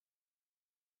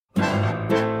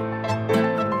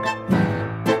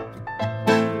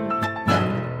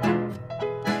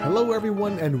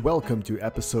and welcome to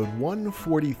episode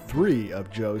 143 of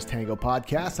Joe's Tango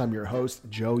Podcast. I'm your host,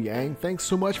 Joe Yang. Thanks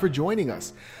so much for joining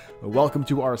us. Welcome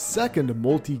to our second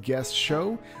multi-guest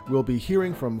show. We'll be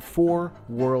hearing from four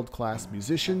world-class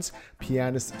musicians: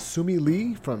 pianist Sumi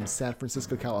Lee from San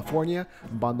Francisco, California,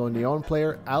 bandoneon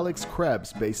player Alex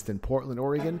Krebs based in Portland,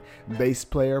 Oregon, bass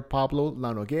player Pablo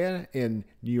Lanoguer in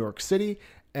New York City,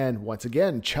 and once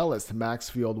again, cellist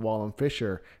Maxfield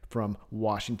Wallen-Fisher from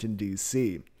Washington,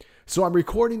 D.C. So I'm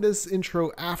recording this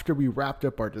intro after we wrapped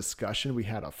up our discussion. We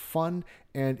had a fun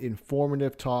and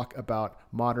informative talk about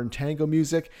modern tango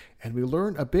music, and we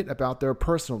learned a bit about their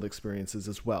personal experiences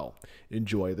as well.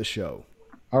 Enjoy the show.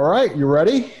 All right, you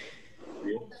ready?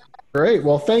 Yeah. Great.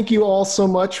 Well, thank you all so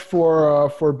much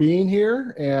for being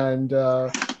here, and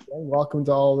welcome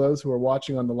to all those who are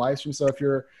watching on the live stream. So if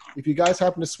you guys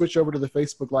happen to switch over to the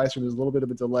Facebook live stream, there's a little bit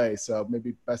of a delay, so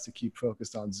maybe best to keep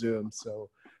focused on Zoom so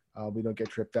we don't get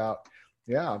tripped out.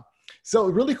 Yeah. So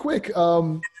really quick,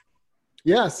 so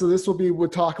this we'll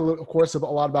talk a little, of course, a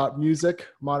lot about music,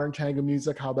 modern tango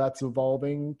music, how that's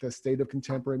evolving, the state of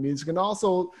contemporary music, and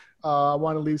also I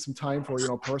want to leave some time for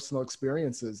personal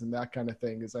experiences and that kind of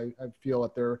thing, because I feel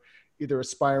that there are either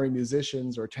aspiring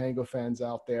musicians or tango fans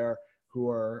out there who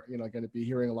are going to be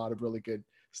hearing a lot of really good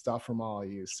stuff from all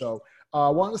of you. So I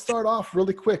want to start off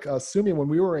really quick. Sumi, when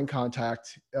we were in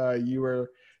contact, you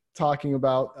were talking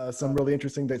about some really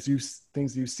interesting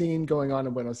things you've seen going on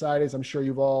in Buenos Aires. I'm sure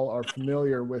you all are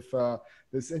familiar with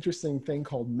this interesting thing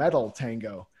called metal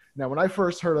tango. Now, when I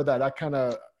first heard of that, I kind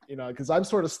of, because I'm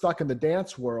sort of stuck in the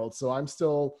dance world, so I'm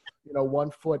still,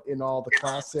 1 foot in all the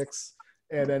classics,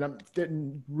 and then I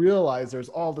didn't realize there's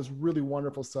all this really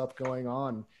wonderful stuff going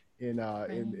on in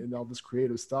all this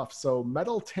creative stuff. So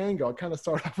metal tango, I'll kind of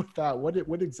start off with that.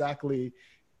 What exactly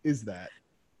is that?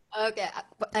 Okay,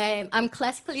 I'm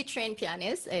classically trained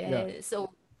pianist. So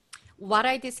what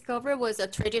I discovered was a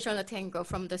traditional tango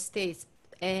from the States.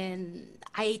 And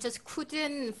I just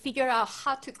couldn't figure out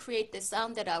how to create the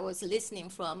sound that I was listening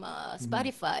from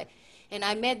Spotify. And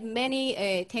I met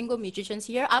many tango musicians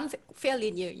here. I'm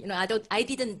fairly new, I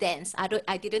didn't dance.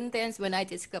 I didn't dance when I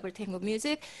discovered tango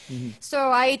music. So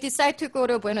I decided to go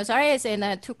to Buenos Aires, and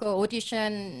I took an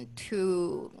audition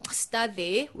to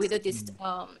study with this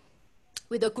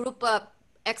with a group of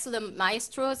excellent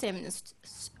maestros and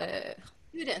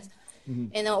students.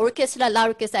 And orchestra, La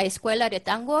Orquesta Escuela de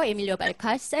Tango, Emilio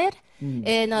Balcácer.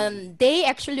 And they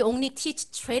actually only teach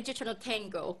traditional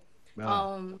tango.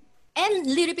 Wow. And a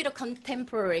little bit of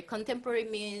contemporary. Contemporary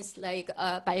means like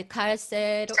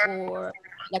Balcácer or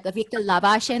like a Victor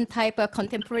Lavachen type of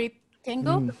contemporary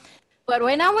tango. But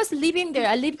when I was living there,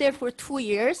 I lived there for 2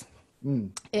 years.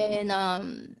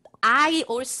 And I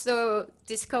also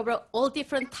discovered all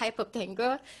different type of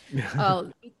tango.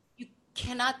 You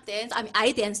cannot dance. I mean,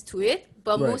 I dance to it,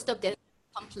 but most of them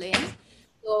complain.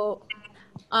 So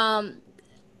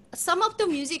some of the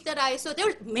music that I saw, there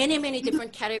are many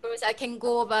different categories. I can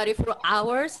go about it for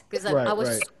hours, because I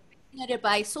was fascinated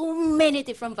by so many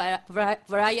different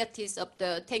varieties of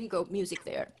the tango music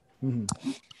there.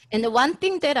 And the one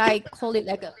thing that I call it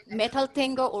like a metal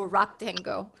tango or rock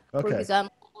tango. For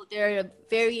example, there are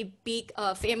very big,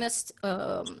 famous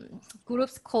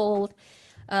groups called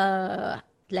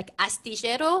like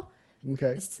Astillero.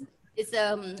 It's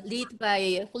led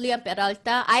by Julian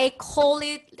Peralta. I call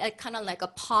it kind of like a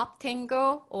pop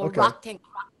tango or rock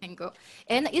tango.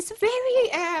 And it's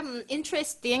very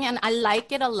interesting, and I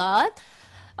like it a lot.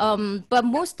 But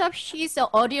most of his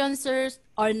audiences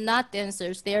are not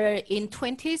dancers. They're in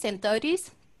 20s and 30s.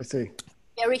 I see.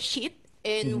 Very hip.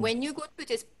 And when you go to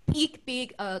this big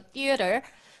theater,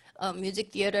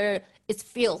 music theater, it's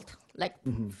filled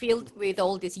with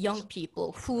all these young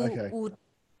people who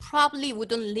probably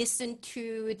wouldn't listen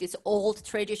to this old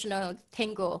traditional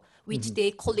tango, which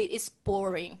they call it is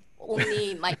boring.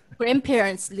 Only my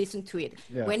grandparents listen to it.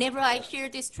 Whenever I hear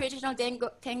this traditional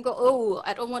tango,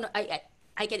 I don't want to.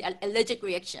 I get allergic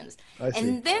reactions.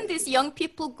 And then these young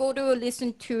people go to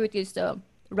listen to this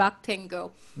rock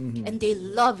tango, and they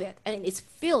love it, and it's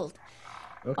filled.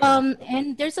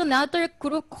 And there's another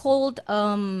group called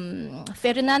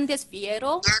Fernandez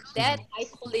Fierro that I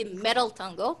call it metal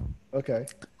tango.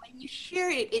 When you hear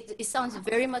it, it sounds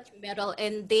very much metal,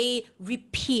 and they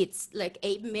repeat like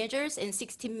 8 measures and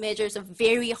 16 measures of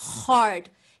very hard,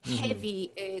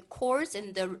 heavy chords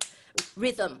and the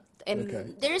rhythm.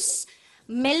 And there's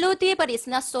melody, but it's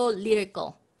not so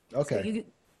lyrical. So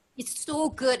it's so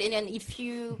good, and then if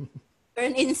you are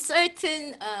in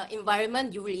certain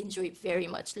environment, you will enjoy it very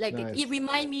much. Like it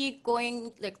reminds me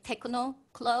going like techno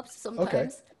clubs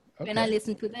sometimes when I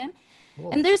listen to them.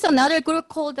 Cool. And there's another group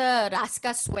called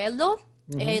Rascasuelo.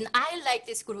 And I like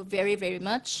this group very, very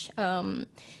much.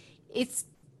 It's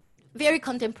very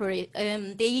contemporary.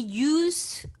 They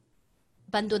use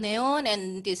bandoneon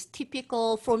and this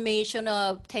typical formation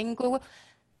of tango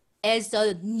as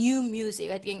a new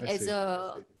music. I think as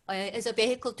a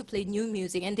vehicle to play new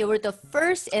music, and they were the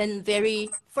first and very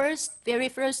first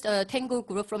tango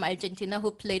group from Argentina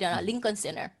who played at Lincoln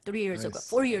Center 3 years ago,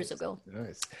 4 years ago.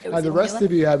 Nice. There was The the only rest one.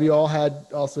 of you, have you all had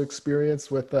also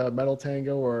experience with metal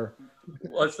tango or?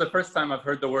 Well, it's the first time I've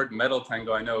heard the word metal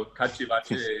tango. I know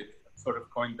Cachivache sort of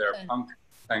coined their punk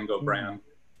tango brand,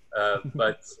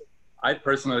 but I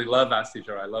personally love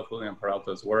Astillero. I love Julian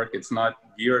Peralta's work. It's not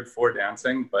geared for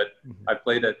dancing, but I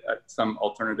played it at some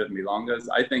alternative milongas.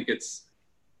 I think it's,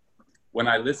 when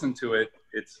I listen to it,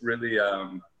 it's really,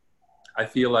 I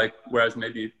feel like, whereas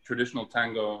maybe traditional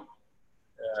tango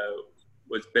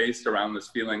was based around this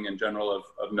feeling in general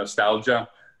of nostalgia.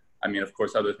 I mean, of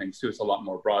course, other things too. It's a lot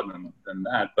more broad than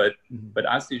that. But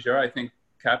Astillero, I think,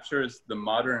 captures the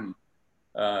modern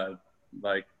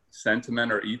like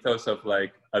sentiment or ethos of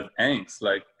angst.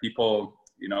 Like people,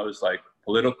 you know, there's like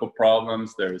political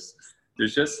problems. There's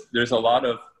a lot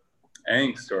of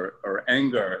angst or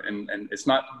anger, and it's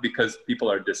not because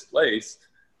people are displaced,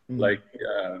 like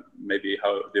maybe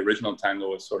how the original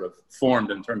tango was sort of formed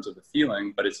in terms of the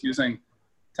feeling, but it's using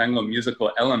tango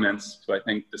musical elements to, I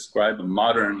think, describe a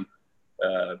modern,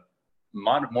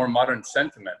 more modern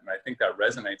sentiment. And I think that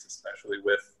resonates especially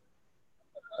with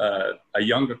a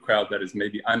younger crowd that is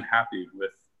maybe unhappy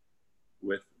with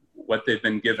what they've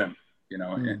been given, you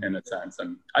know, in a sense.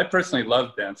 And I personally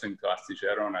love dancing to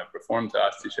Astillero, and I performed to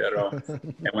Astillero.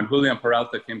 And when Julian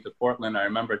Peralta came to Portland, I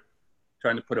remember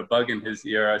trying to put a bug in his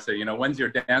ear. I said, you know, when's your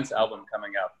dance album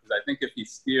coming out? Because I think if he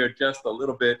steered just a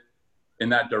little bit in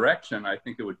that direction, I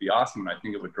think it would be awesome. I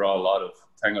think it would draw a lot of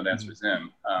tango dancers in.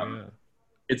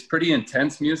 It's pretty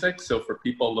intense music. So for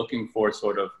people looking for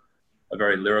sort of a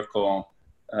very lyrical,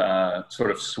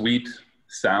 sort of sweet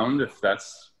sound, if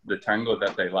that's the tango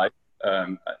that they like,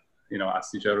 you know,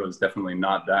 Astillero is definitely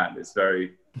not that. It's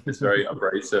very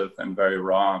abrasive and very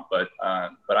raw, but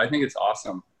I think it's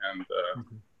awesome. And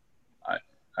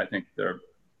I think they're,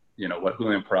 you know, what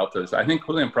Julian Peralta is. I think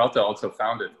Julian Peralta also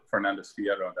founded Fernandez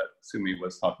Fierro that Sumi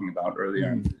was talking about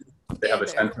earlier. They have a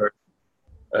center.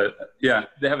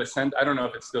 They have a center. I don't know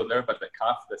if it's still there, but the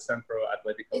CAF, the Centro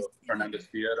Atlético Fernandez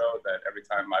Fierro, that every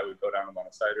time I would go down to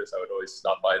Buenos Aires, I would always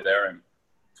stop by there, and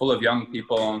full of young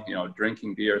people, you know,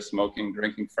 drinking beer, smoking,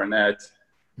 drinking Fernet.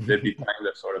 They'd be playing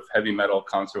this sort of heavy metal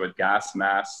concert with gas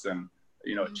masks and,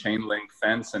 you know, a chain link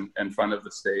fence in front of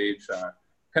the stage.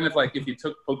 Kind of like if you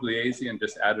took Pugliese and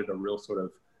just added a real sort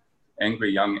of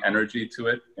angry young energy to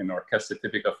it in Orquesta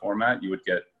Típica format, you would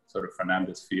get sort of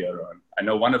Fernandez Fierro. And I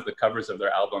know one of the covers of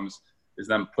their albums is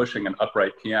them pushing an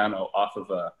upright piano off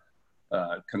of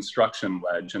a construction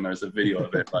ledge, and there's a video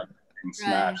of it like being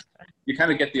smashed. You kind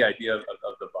of get the idea of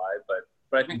the vibe,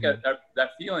 but I think that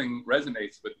feeling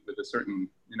resonates with a certain,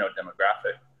 you know,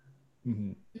 demographic.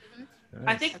 Nice.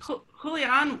 I think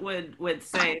Julian would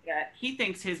say that he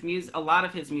thinks his music, a lot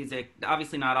of his music,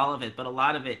 obviously not all of it, but a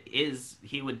lot of it is,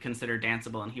 he would consider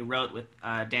danceable, and he wrote with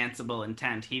danceable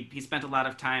intent. He spent a lot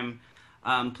of time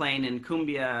playing in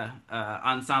cumbia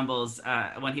ensembles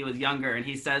when he was younger, and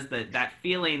he says that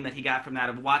feeling that he got from that,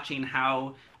 of watching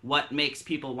what makes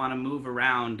people want to move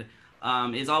around,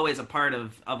 is always a part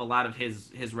of a lot of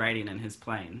his writing and his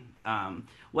playing.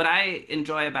 What I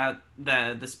enjoy about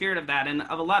the spirit of that, and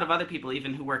of a lot of other people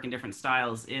even who work in different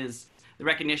styles, is the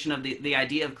recognition of the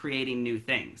idea of creating new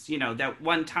things. You know, that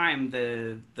one time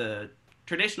the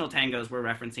traditional tangos we're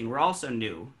referencing were also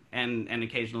new and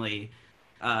occasionally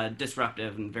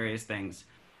disruptive and various things.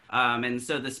 And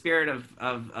so the spirit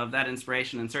of that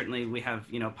inspiration, and certainly we have,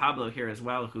 you know, Pablo here as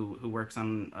well, who works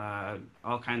on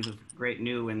all kinds of great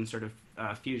new and sort of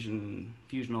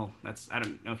fusional. I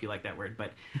don't know if you like that word,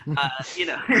 but you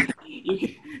know,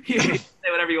 you can say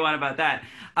whatever you want about that.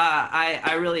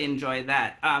 I really enjoy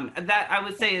that. That I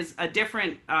would say is a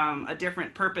different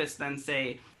purpose than,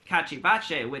 say,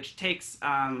 Cachivache, which takes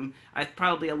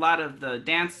probably a lot of the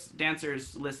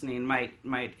dancers listening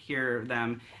might hear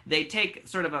them. They take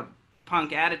sort of a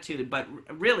punk attitude, but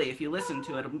really, if you listen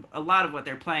to it, a lot of what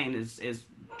they're playing is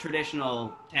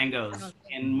traditional tangos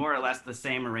in more or less the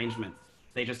same arrangements.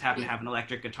 They just happen to have an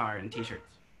electric guitar and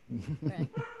t-shirts.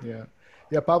 Yeah.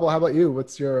 Pablo, how about you?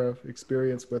 What's your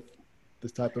experience with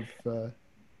this type of?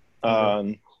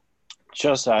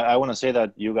 Just I want to say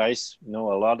that you guys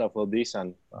know a lot about this,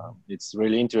 and it's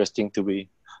really interesting to be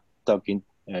talking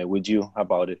with you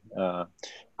about it.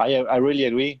 I really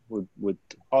agree with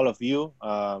all of you.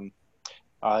 I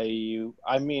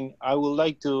mean, I would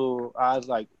like to add,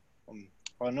 like,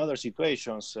 on other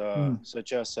situations,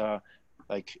 such as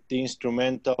like the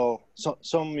instrumental.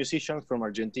 Some musicians from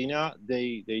Argentina,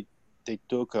 they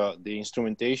took the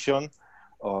instrumentation,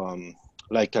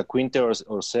 like a quintet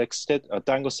or sextet, a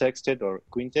tango sextet or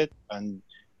quintet,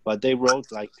 but they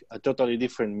wrote like a totally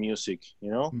different music,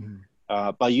 you know.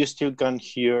 But you still can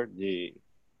hear the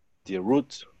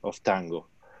root of tango,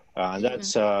 and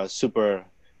that's super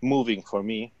moving for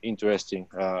me, interesting.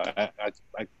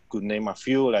 I could name a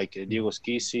few, like Diego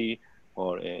Schisi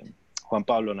or Juan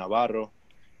Pablo Navarro.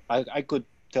 I could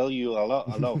tell you a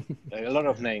lot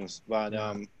of names, but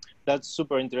that's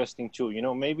super interesting too. You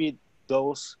know, maybe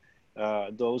those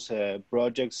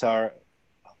projects are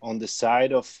on the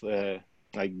side of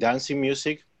like dancing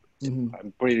music.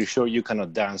 I'm pretty sure you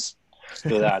cannot dance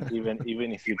to that,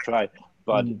 even if you try.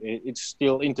 But it's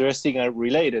still interesting and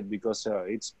related because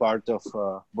it's part of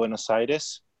Buenos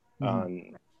Aires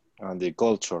and the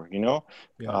culture, you know.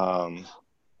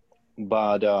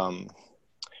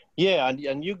 Yeah,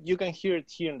 and you can hear it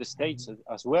here in the States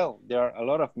as well. There are a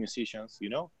lot of musicians, you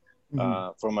know,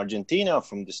 from Argentina,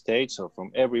 from the States, or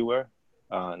from everywhere,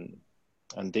 and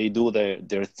they do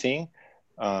their thing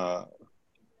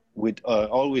with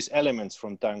always elements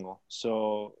from tango.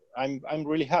 So I'm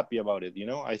really happy about it, you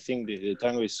know. I think the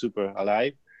tango is super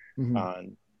alive,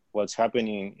 and what's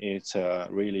happening is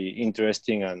really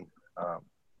interesting, and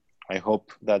I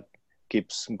hope that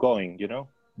keeps going, you know.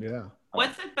 Yeah.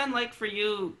 What's it been like for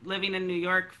you living in New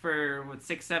York for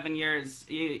 6-7 years?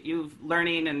 You've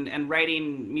learning and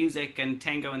writing music and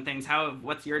tango and things.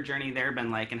 What's your journey there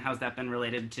been like, and how's that been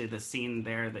related to the scene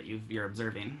there that you're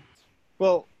observing?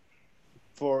 Well,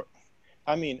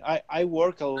 I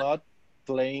work a lot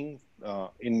playing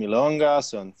in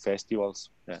milongas and festivals,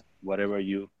 whatever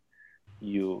you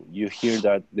hear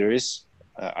that there is.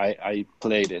 I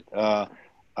played it,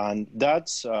 and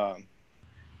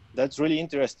that's really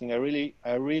interesting. I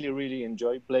really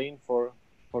enjoy playing for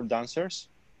dancers.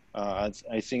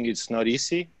 I think it's not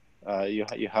easy. You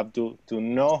have to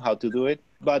know how to do it.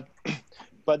 But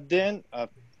then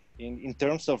in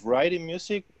terms of writing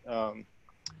music,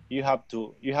 you have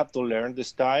to learn the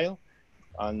style,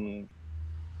 and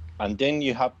then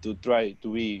you have to try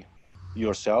to be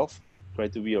yourself, try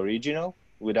to be original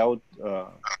without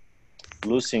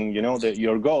losing, you know,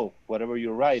 your goal, whatever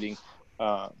you're writing.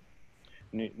 I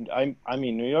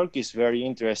mean, New York is very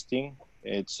interesting.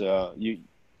 It's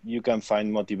you can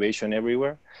find motivation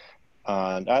everywhere,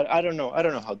 and I don't know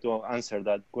how to answer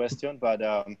that question, but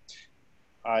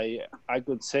I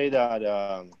could say that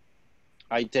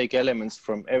I take elements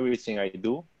from everything I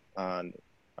do, and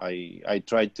I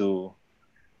try to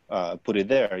put it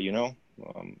there, you know,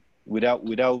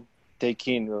 without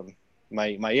taking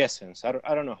my essence. I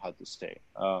don't know how to say.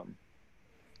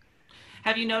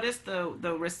 Have you noticed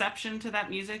the reception to that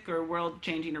music or world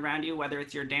changing around you, whether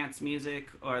it's your dance music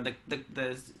or the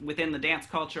within the dance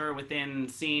culture, within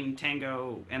seeing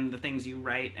tango and the things you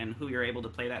write and who you're able to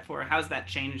play that for? How's that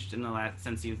changed in the last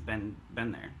since you've been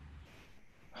there?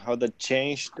 How that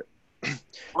changed?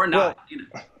 Or not? Well, you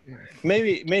know.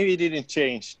 Maybe it didn't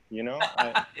change. You know,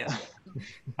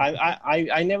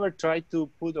 I never tried to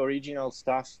put original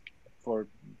stuff for,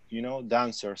 you know,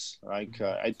 dancers. Like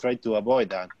I try to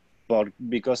avoid that. But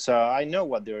because I know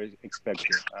what they're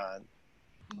expecting, and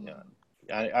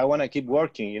I want to keep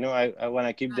working, you know. I want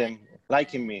to keep them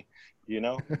liking me, you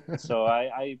know. So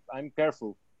I'm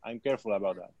careful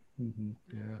about that,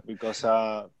 because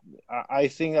I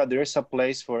think that there is a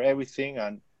place for everything,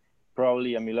 and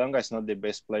probably a milonga is not the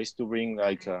best place to bring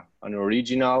like an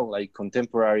original, like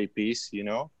contemporary piece, you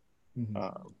know.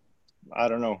 I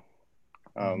don't know,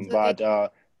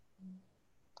 but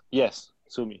yes,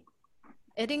 Sumi.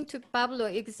 Adding to Pablo,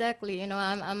 exactly. You know,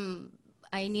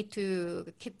 I need to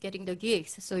keep getting the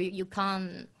gigs, so you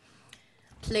can't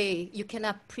play. You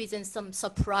cannot present some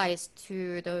surprise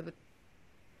to the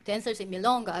dancers in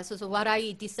milonga. So what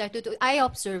I decided to do, I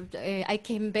observed. I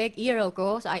came back a year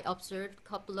ago, so I observed a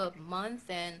couple of months,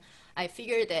 and I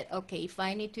figured that okay, if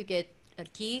I need to get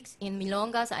gigs in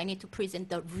milongas, I need to present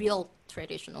the real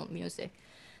traditional music.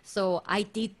 So I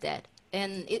did that.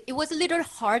 And it was a little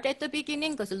hard at the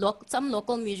beginning because some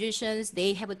local musicians,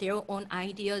 they have their own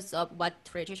ideas of what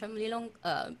traditional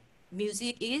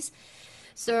music is.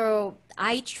 So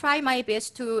I try my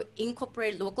best to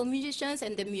incorporate local musicians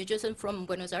and the musicians from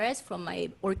Buenos Aires, from my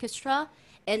orchestra.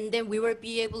 And then we will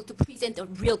be able to present a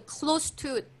real close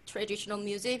to traditional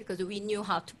music because we knew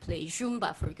how to play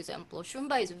Zumba, for example.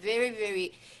 Zumba is very,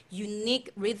 very unique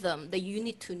rhythm that you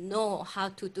need to know how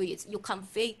to do it. You can't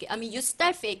fake it. I mean, you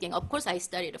start faking. Of course, I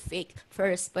started to fake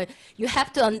first, but you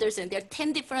have to understand there are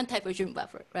 10 different types of Zumba,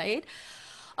 right?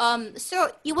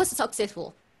 So it was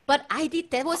successful, but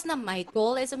that was not my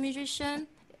goal as a musician.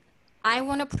 I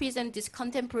want to present this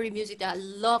contemporary music that I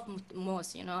love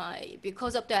most,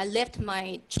 because of that, I left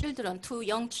my children, 2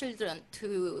 young children,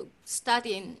 to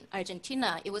study in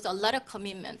Argentina. It was a lot of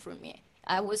commitment for me.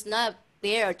 I was not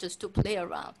there just to play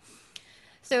around.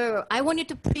 So I wanted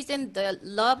to present the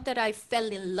love that I fell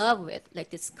in love with,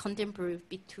 like this contemporary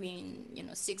between,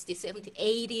 60, 70,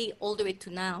 80, all the way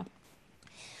to now.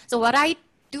 So what I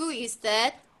do is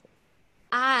that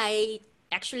I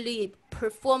actually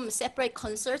perform separate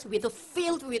concerts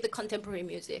filled with the contemporary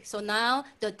music. So now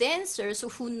the dancers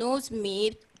who knows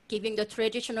me giving the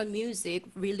traditional music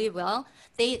really well,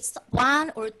 they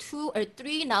 1 or 2 or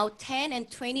 3, now 10 and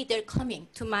 20, they're coming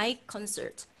to my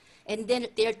concert. And then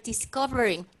they're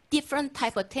discovering different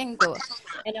type of tango.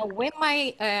 And when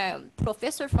my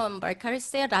professor from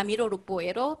Barcarce, Ramiro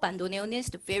Rupoero,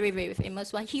 bandoneonist, very, very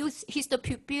famous one, he's the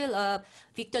pupil of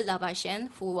Victor Lavachenne,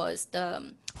 who is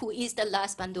the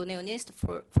last bandoneonist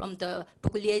from the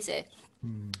Pugliese.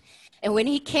 And when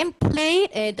he came play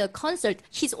at the concert,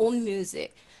 his own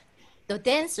music, the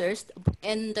dancers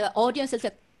and the audiences,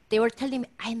 they were telling me,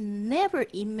 I never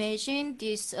imagined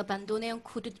this bandoneon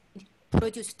could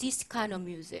produce this kind of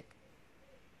music.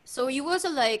 So it was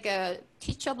like a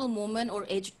teachable moment or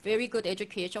very good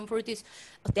education for these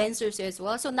dancers as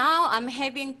well. So now I'm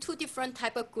having 2 different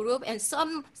type of group, and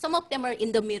some of them are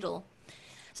in the middle.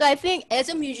 So I think as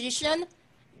a musician,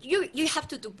 you have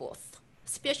to do both,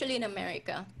 especially in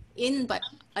America. In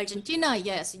Argentina,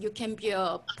 yes, you can be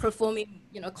a performing,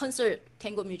 concert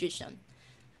tango musician,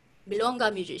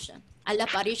 milonga musician, a la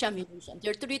parrilla musician.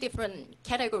 There are 3 different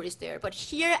categories there. But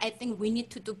here, I think we need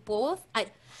to do both.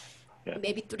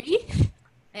 Maybe 3,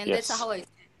 and Yes. that's how I.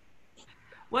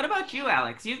 What about you,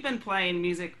 Alex? You've been playing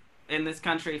music in this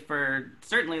country for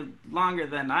certainly longer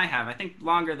than I have. I think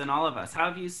longer than all of us. How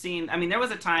have you seen? I mean, there was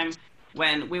a time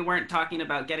when we weren't talking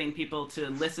about getting people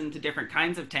to listen to different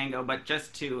kinds of tango, but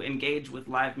just to engage with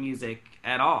live music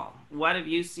at all. What have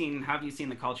you seen? How have you seen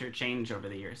the culture change over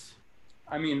the years?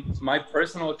 I mean, my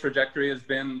personal trajectory has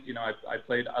been, I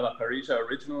played a la parrilla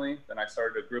originally. Then I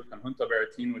started a group, Conjunto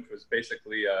Veretin, which was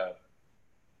basically a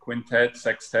quintet,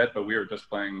 sextet, but we were just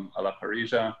playing a la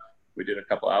parrilla. We did a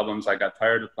couple albums. I got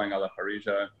tired of playing a la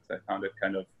parrilla because I found it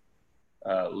kind of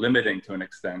limiting to an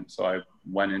extent. So I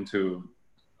went into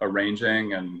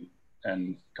arranging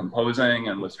and composing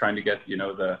and was trying to get,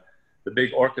 the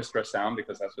big orchestra sound,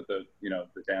 because that's what the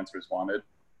dancers wanted.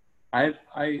 I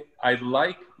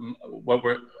like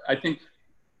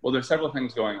there's several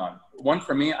things going on. One,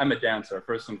 for me, I'm a dancer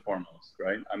first and foremost,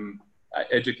 right?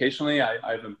 Educationally,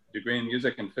 I have a degree in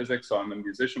music and physics, so I'm a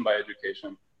musician by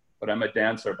education, but I'm a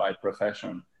dancer by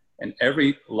profession. And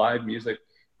every live music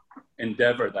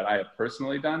endeavor that I have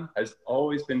personally done has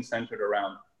always been centered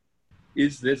around,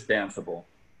 is this danceable?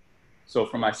 So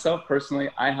for myself personally,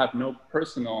 I have no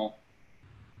personal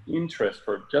interest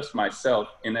for just myself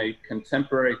in a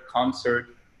contemporary concert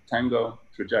tango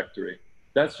trajectory.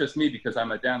 That's just me because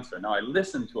I'm a dancer. Now, I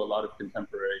listen to a lot of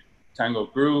contemporary tango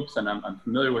groups, and I'm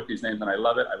familiar with these names, and I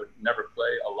love it. I would never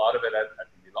play a lot of it at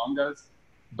the milongas,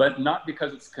 but not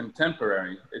because it's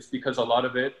contemporary. It's because a lot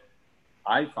of it,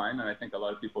 I find, and I think a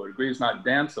lot of people would agree, is not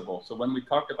danceable. So when we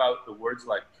talk about the words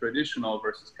like traditional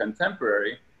versus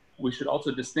contemporary, we should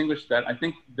also distinguish that. I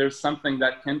think there's something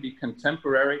that can be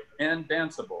contemporary and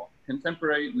danceable.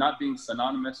 Contemporary not being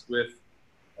synonymous with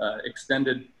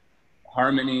extended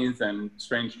harmonies and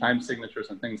strange time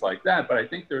signatures and things like that, but I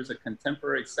think there's a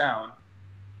contemporary sound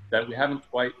that we haven't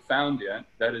quite found yet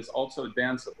that is also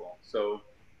danceable. So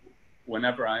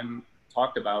whenever I'm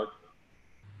talked about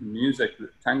music,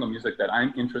 tango music that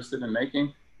I'm interested in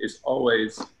making is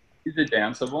always, is it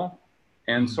danceable?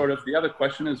 And sort of the other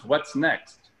question is, what's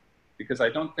next? Because I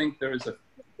don't think there is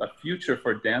a future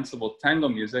for danceable tango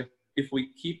music if we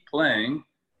keep playing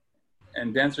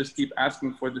and dancers keep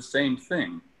asking for the same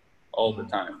thing all the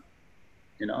time.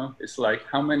 It's like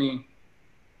how many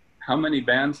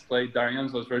bands played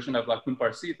D'Arienzo's version of La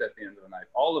Comparcita at the end of the night?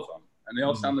 All of them. And they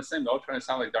all sound the same. They're all trying to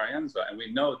sound like D'Arienzo. And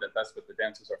we know that that's what the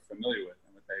dancers are familiar with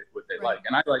and what they like.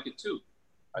 And I like it too.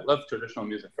 I love traditional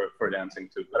music for dancing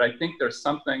too. But I think there's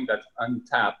something that's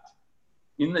untapped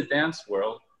in the dance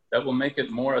world that will make it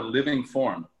more a living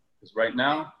form. Because right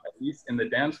now, at least in the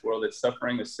dance world, it's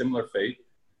suffering a similar fate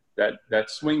that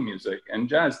swing music and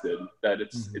jazz did, that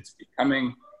it's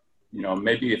becoming,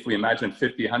 maybe if we imagine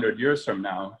 50, 100 years from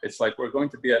now, it's like we're going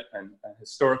to be a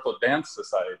historical dance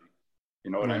society. You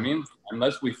know what I mean?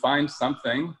 Unless we find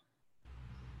something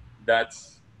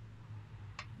that's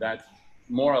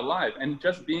more alive. And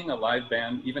just being a live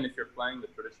band, even if you're playing the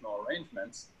traditional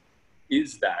arrangements,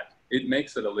 is that. it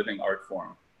makes it a living art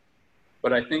form.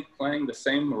 But I think playing the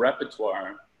same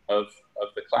repertoire of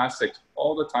the classics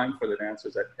all the time for the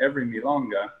dancers at every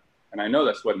milonga, and I know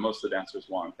that's what most of the dancers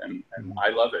want, and I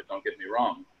love it, don't get me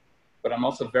wrong. But I'm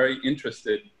also very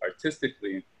interested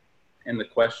artistically in the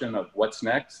question of what's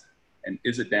next and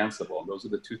is it danceable? Those are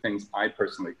the two things I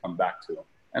personally come back to.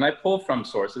 And I pull from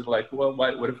sources like, well,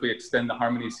 what if we extend the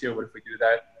harmonies here? What if we do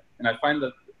that? And I find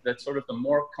that sort of the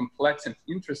more complex and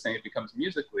interesting it becomes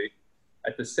musically,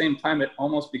 at the same time, it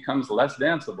almost becomes less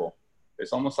danceable.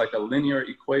 It's almost like a linear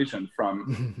equation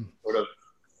from sort of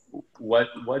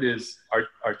what is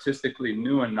artistically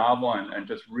new and novel and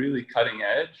just really cutting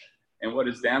edge, and what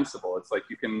is danceable. It's like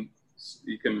you can,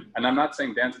 and I'm not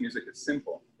saying dance music is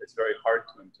simple. It's very hard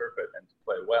to interpret and to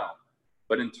play well.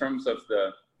 But in terms of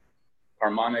the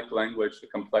harmonic language, the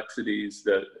complexities,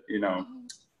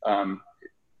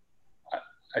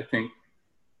 I think,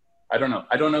 I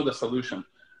don't know the solution,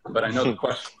 but I know the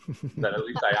question that at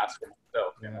least I asked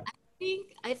myself. You know?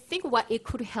 I think what it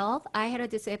could help, I had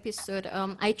this episode,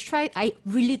 I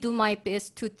really do my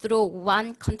best to throw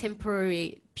one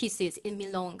contemporary pieces in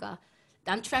milonga.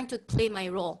 I'm trying to play my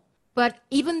role. But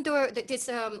even though this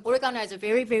organizer,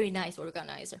 very, very nice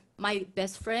organizer, my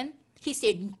best friend, he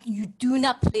said, you do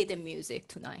not play the music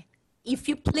tonight. If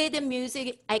you play the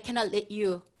music, I cannot let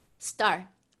you start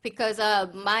because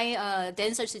my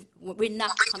dancers were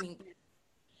not coming.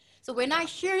 So when I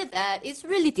hear that, it's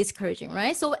really discouraging,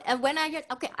 right? So when I hear,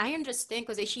 okay, I understand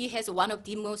because he has one of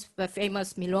the most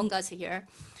famous milongas here.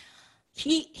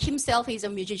 He himself is a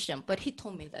musician, but he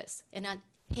told me this. And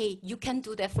hey, you can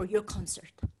do that for your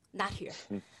concert, not here.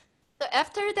 So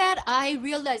after that, I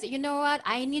realized, you know what?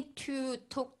 I need to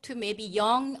talk to maybe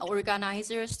young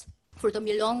organizers for the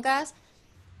milongas.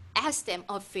 Ask them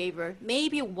a favor,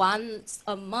 maybe once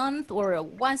a month or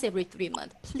once every 3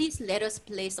 months. Please let us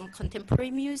play some contemporary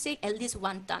music, at least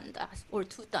one tandas or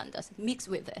two tandas, mix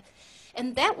with it.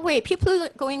 And that way, people are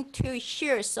going to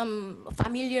hear some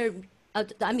familiar,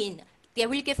 they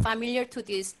will get familiar to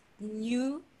these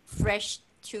new, fresh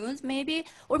tunes maybe,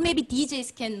 or maybe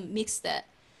DJs can mix that.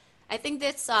 I think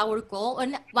that's our goal.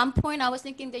 And at one point I was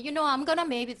thinking that, I'm gonna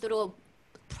maybe throw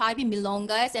private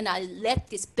milongas and I let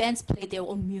these bands play their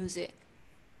own music.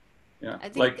 Yeah, I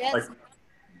think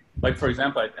like for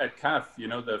example, at CAF,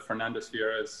 the Fernandez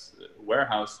Fierra's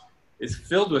warehouse is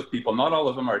filled with people. Not all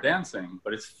of them are dancing,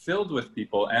 but it's filled with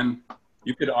people. And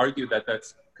you could argue that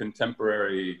that's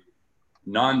contemporary,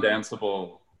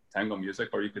 non-danceable tango music,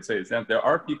 or you could say there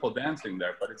are people dancing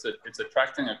there, but it's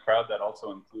attracting a crowd that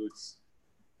also includes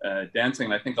dancing.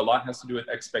 And I think a lot has to do with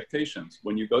expectations.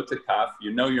 When you go to CAF,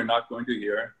 you're not going to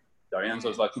hear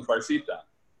D'Arienzo's La Comparsita.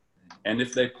 And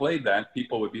if they played that,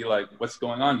 people would be like, what's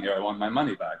going on here? I want my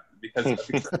money back. Because of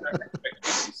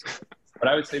expectations. But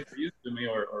I would say for you, Sumi,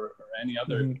 or any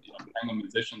other tango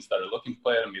musicians that are looking to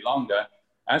play at a milonga,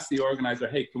 ask the organizer,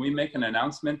 hey, can we make an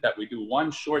announcement that we do one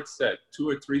short set, 2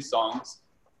 or 3 songs,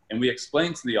 and we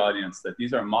explain to the audience that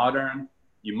these are modern,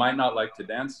 you might not like to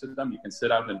dance to them, you can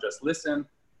sit out and just listen,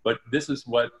 but this is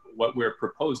what we're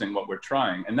proposing, what we're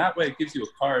trying. And that way it gives you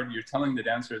a card. You're telling the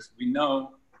dancers, we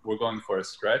know we're going for a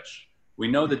stretch. We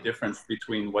know the difference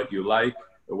between what you like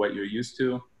or what you're used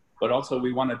to, but also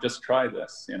we want to just try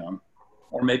this,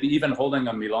 Or maybe even holding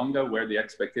a milonga where the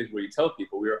expectation, where you tell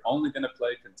people, we are only going to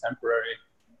play contemporary,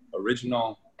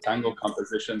 original tango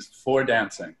compositions for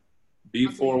dancing. Be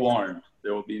forewarned,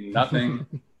 there will be nothing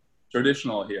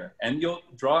traditional here. And you'll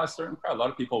draw a certain crowd. A lot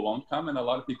of people won't come and a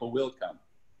lot of people will come.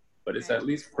 But it's at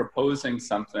least proposing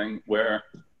something where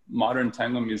modern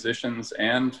tango musicians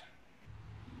and,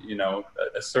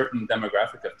 a certain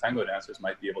demographic of tango dancers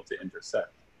might be able to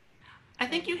intersect. I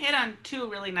think you hit on 2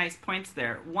 really nice points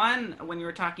there. One, when you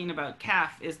were talking about CAF,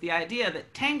 is the idea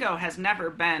that tango has never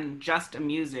been just a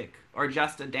music or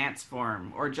just a dance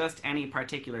form or just any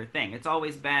particular thing. It's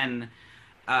always been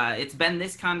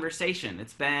this conversation.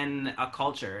 It's been a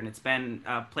culture, and it's been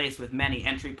a place with many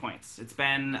entry points. It's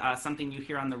been something you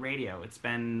hear on the radio. It's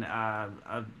been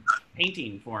a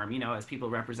painting form, as people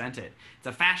represent it. It's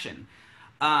a fashion.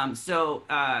 So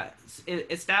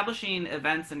establishing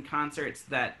events and concerts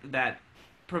that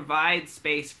provide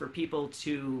space for people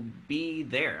to be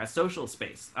there, a social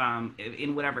space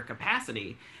in whatever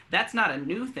capacity, that's not a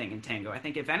new thing in tango. I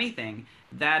think if anything,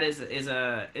 that is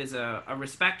a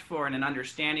respect for and an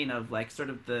understanding of like sort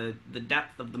of the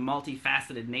depth of the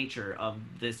multifaceted nature of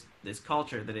this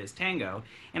culture that is tango.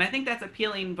 And I think that's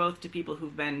appealing both to people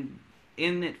who've been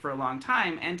in it for a long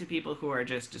time and to people who are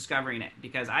just discovering it,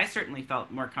 because I certainly felt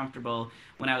more comfortable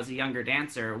when I was a younger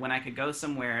dancer when I could go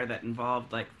somewhere that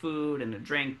involved like food and a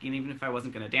drink, and even if I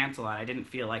wasn't going to dance a lot, I didn't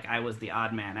feel like I was the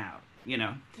odd man out. you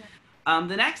know.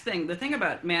 The thing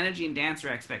about managing dancer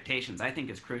expectations, I think,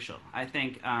 is crucial. I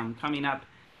think coming up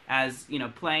as, you know,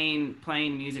 playing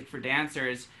music for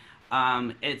dancers,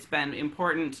 it's been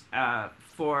important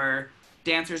for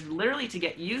dancers literally to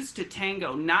get used to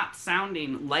tango not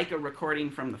sounding like a recording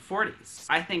from the 40s.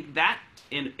 I think that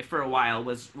for a while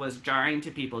was jarring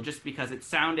to people, just because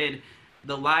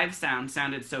the live sound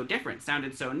sounded so different,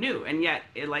 sounded so new, and yet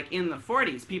like in the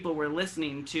 40s people were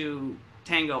listening to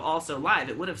tango also live.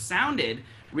 It would have sounded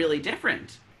really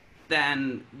different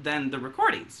than the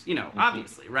recordings, you know,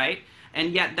 obviously, right?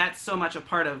 And yet that's so much a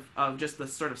part of just the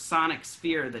sort of sonic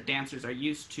sphere that dancers are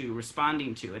used to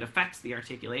responding to. It affects the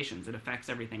articulations, it affects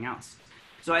everything else.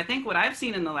 So I think what I've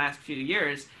seen in the last few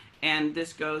years, and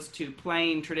this goes to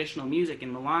playing traditional music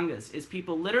in milongas, is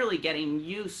people literally getting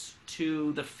used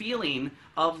to the feeling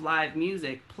of live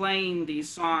music, playing these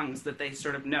songs that they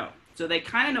sort of know. So they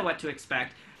kind of know what to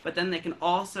expect, but then they can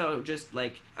also just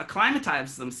like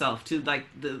acclimatize themselves to like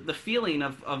the feeling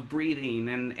of breathing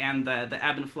and the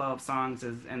ebb and flow of songs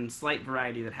and slight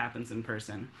variety that happens in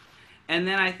person. And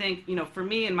then I think, you know, for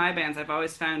me in my bands, I've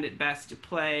always found it best to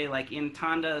play like in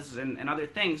tandas and other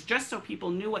things, just so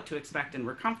people knew what to expect and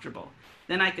were comfortable.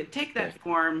 Then I could take that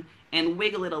form and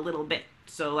wiggle it a little bit.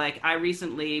 So like I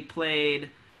recently played,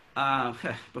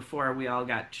 before we all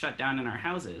got shut down in our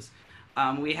houses,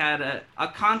 we had a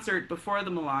concert before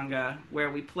the milonga where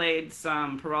we played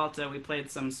some Peralta, we played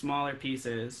some smaller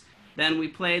pieces. Then we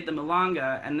played the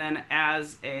milonga, and then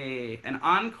as an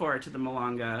encore to the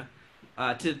milonga,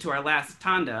 to our last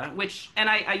tanda, and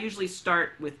I usually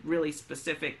start with really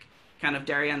specific kind of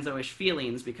D'Arienzo-ish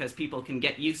feelings, because people can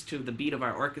get used to the beat of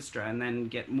our orchestra and then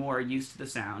get more used to the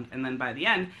sound. And then by the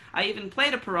end, I even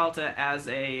played a Peralta as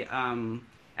an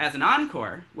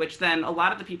encore, which then a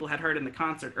lot of the people had heard in the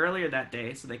concert earlier that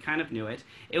day, so they kind of knew it.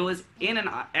 It was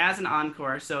as an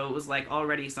encore, so it was like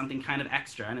already something kind of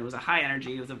extra, and it was a high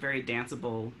energy, it was a very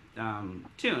danceable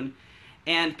tune,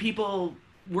 and people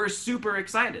were super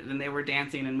excited, and they were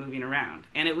dancing and moving around.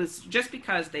 And it was just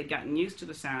because they'd gotten used to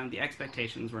the sound, the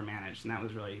expectations were managed, and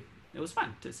it was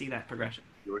fun to see that progression.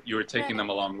 You were taking them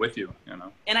along with you, you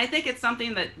know. And I think it's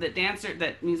something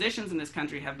that musicians in this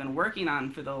country have been working on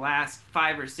for the last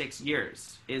 5 or 6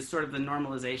 years, is sort of the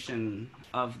normalization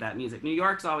of that music. New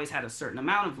York's always had a certain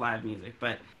amount of live music,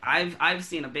 but I've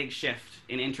seen a big shift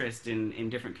in interest in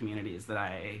different communities that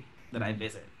I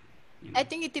visit. You know? I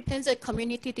think it depends on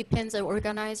community, depends on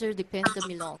organizer, depends on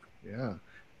milong. Yeah.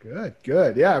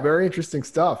 Good. Yeah, very interesting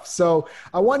stuff. So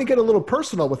I want to get a little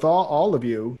personal with all of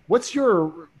you. What's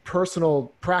your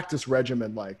personal practice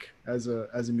regimen like as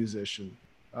a musician?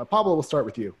 Pablo, we'll start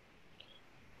with you.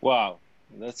 Wow,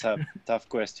 that's a tough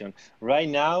question. Right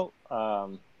now,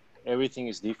 everything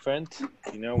is different.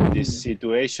 You know, with this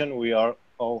situation we are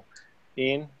all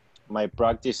in, my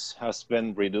practice has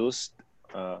been reduced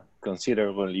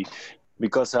considerably,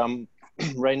 because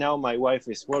right now my wife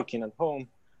is working at home,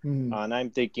 and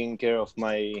I'm taking care of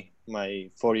my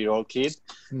 4-year-old kid.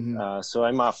 So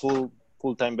I'm a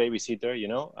full-time babysitter, you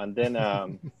know, and then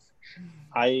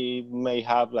I may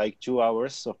have like 2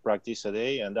 hours of practice a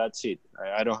day, and that's it.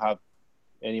 I don't have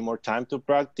any more time to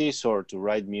practice or to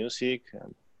write music,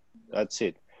 and that's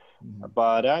it.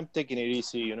 But I'm taking it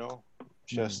easy, you know,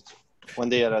 just one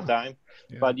day at a time.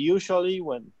 Yeah. But usually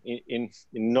when in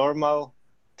normal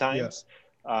times,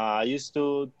 I used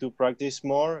to practice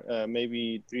more,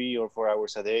 maybe 3 or 4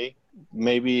 hours a day.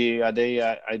 Maybe a day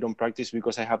I don't practice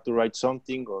because I have to write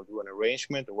something or do an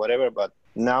arrangement or whatever, but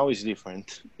now it's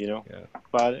different, you know. Yeah.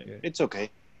 But it's okay.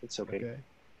 It's okay.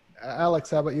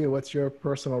 Alex, how about you? What's your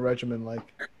personal regimen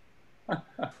like?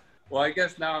 Well, I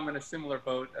guess now I'm in a similar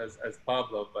boat as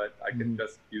Pablo, but I can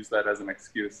just use that as an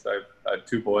excuse. I've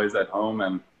 2 boys at home,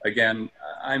 and again,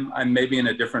 I'm maybe in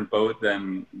a different boat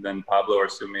than Pablo or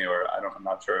Sumi, or I'm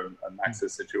not sure of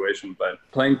Max's situation, but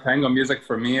playing tango music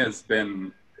for me has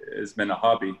been a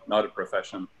hobby, not a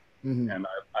profession. And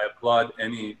I applaud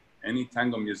any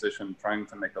tango musician trying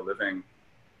to make a living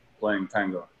playing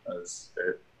tango, as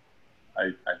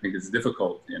I think it's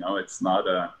difficult. You know, it's not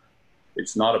a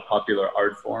popular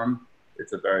art form.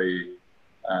 It's a very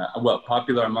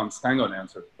popular amongst tango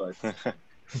dancers, but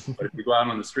if you go out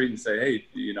on the street and say, hey,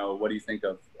 you know, what do you think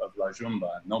of La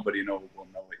Jumba? Nobody will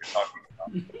know what you're talking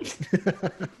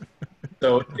about.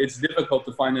 So it's difficult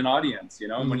to find an audience, you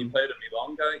know. And when you play at a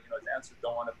milonga, you know, dancers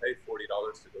don't want to pay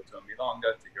 $40 to go to a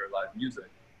milonga to hear live music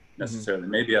necessarily.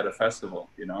 Maybe at a festival,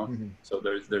 you know. So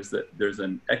there's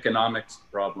an economics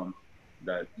problem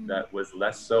that was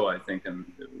less so, I think,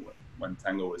 when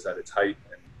tango was at its height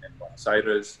in Buenos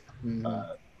Aires.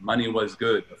 money was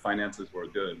good, the finances were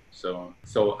good. So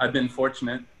I've been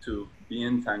fortunate to be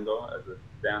in tango as a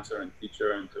dancer and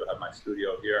teacher, and to have my studio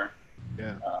here,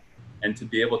 and to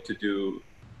be able to do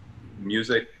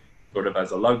music sort of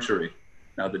as a luxury.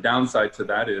 Now, the downside to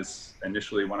that is,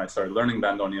 initially when I started learning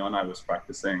bandoneon, I was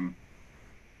practicing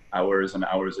hours and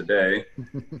hours a day.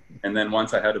 And then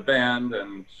once I had a band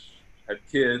and had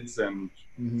kids and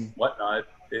whatnot,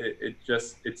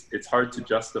 it's hard to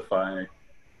justify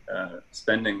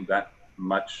spending that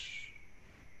much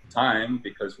time,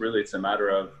 because really it's a matter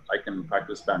of, I can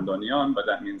practice bandoneon, but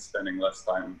that means spending less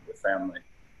time with family.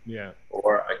 Yeah.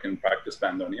 Or I can practice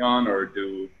bandoneon or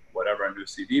do whatever, a new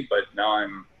CD, but now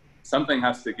something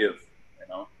has to give, you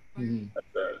know.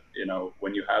 You know,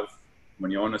 when you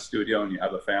own a studio and you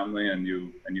have a family and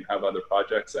you have other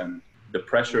projects, and the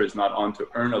pressure is not on to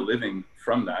earn a living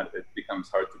from that, it becomes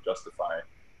hard to justify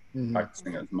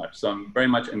practicing as much. So I'm very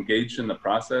much engaged in the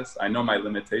process. I know my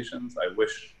limitations. I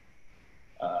wish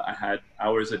I had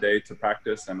hours a day to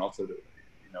practice, and also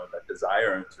that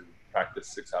desire to practice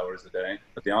 6 hours a day.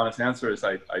 But the honest answer is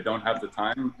I don't have the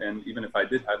time, and even if I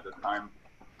did have the time,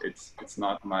 it's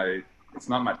not my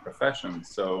profession.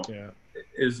 So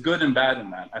it's good and bad in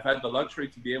that. I've had the luxury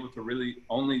to be able to really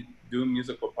only do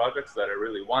musical projects that I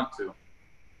really want to,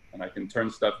 and I can turn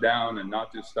stuff down and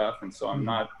not do stuff, and so I'm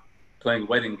not playing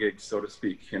wedding gigs, so to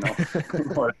speak, you know.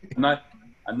 Or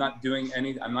I'm not doing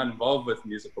I'm not involved with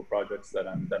musical projects that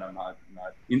I'm not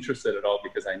interested at all,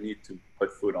 because I need to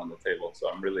put food on the table. So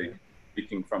I'm really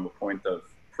speaking from a point of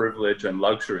privilege and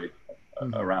luxury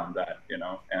around that, you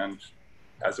know. And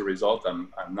as a result, I'm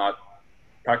not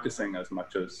practicing as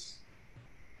much as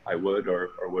I would or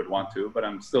would want to, but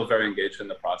I'm still very engaged in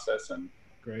the process and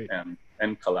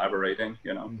and collaborating,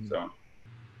 you know. So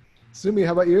Sumi,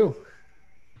 how about you?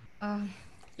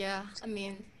 Yeah, I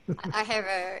mean, I have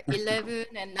a 11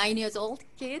 and 9 years old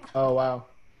kid. Oh, wow.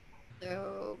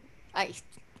 So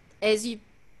as you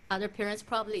other parents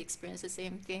probably experience the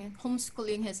same thing.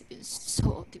 Homeschooling has been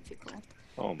so difficult.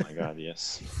 Oh my God,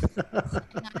 yes.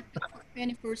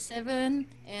 24/7,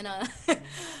 and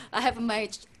I have my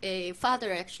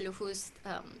father actually who's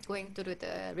going through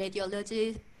the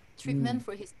radiology treatment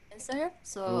for his cancer.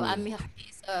 So I'm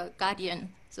his guardian.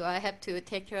 So I have to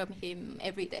take care of him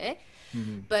every day.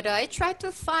 But I try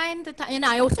to find the time, and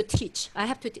I also teach.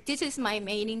 This is my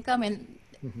main income, and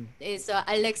as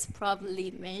Alex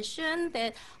probably mentioned,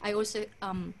 that I also,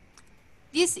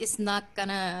 this is not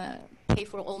gonna pay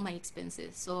for all my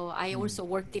expenses. So I also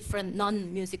work different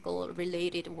non-musical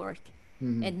related work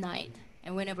at night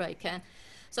and whenever I can.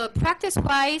 So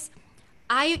practice-wise,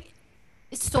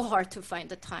 it's so hard to find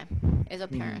the time as a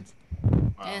parent.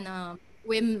 Wow. And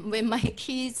when my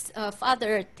kids'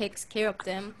 father takes care of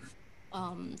them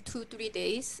 2-3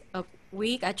 days a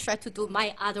week, I try to do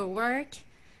my other work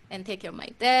and take care of my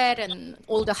dad and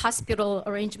all the hospital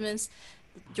arrangements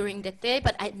during the day.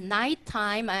 But at night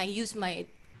time, I use my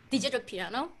digital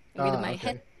piano with my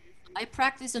head. I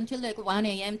practice until like 1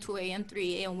 a.m., 2 a.m.,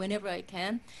 3 a.m., whenever I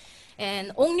can.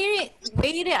 And only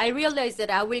way that I realized that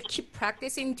I will keep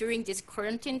practicing during this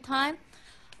quarantine time,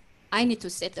 I need to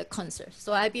set the concert.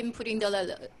 So I've been putting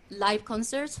the live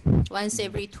concerts once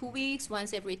every 2 weeks,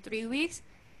 once every 3 weeks.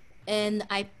 And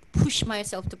I push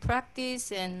myself to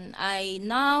practice. And I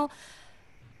now,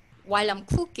 while I'm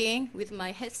cooking with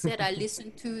my headset, I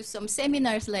listen to some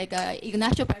seminars like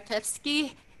Ignacio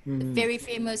Bartevsky, very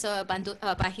famous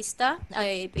bajista,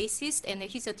 a bassist, and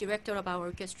he's a director of our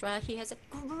orchestra. He has a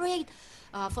great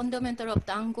fundamental of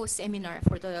tango seminar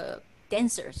for the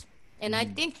dancers. And I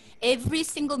think every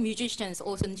single musician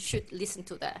also should listen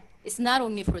to that. It's not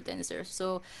only for dancers.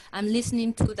 So I'm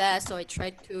listening to that. So I try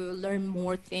to learn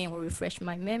more things or refresh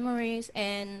my memories.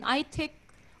 And I take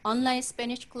online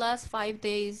Spanish class 5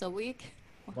 days a week.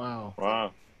 Wow.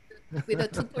 Wow. With a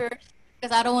tutor,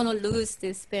 because I don't want to lose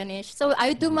this Spanish. So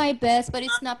I do my best, but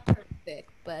it's not perfect.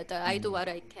 But I do what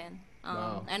I can.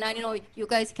 Wow. And I know you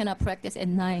guys cannot practice at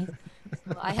night.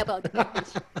 So I have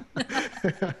advantage.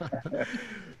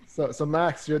 So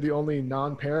Max, you're the only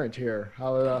non-parent here.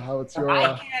 How it's your?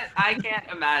 I can't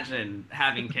imagine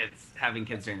having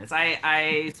kids during this.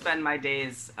 I spend my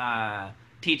days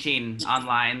teaching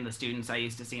online the students I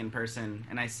used to see in person,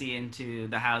 and I see into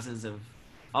the houses of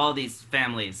all these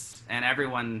families, and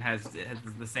everyone has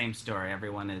the same story.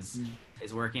 Everyone is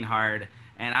working hard,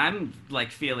 and I'm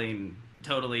like feeling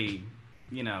totally,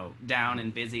 down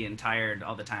and busy and tired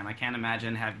all the time. I can't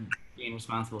imagine being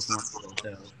responsible for more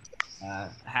people. So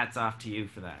hats off to you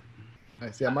for that.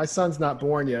 Nice. Yeah, my son's not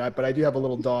born yet, but I do have a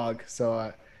little dog,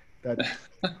 so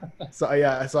so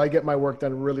I get my work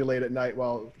done really late at night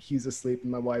while he's asleep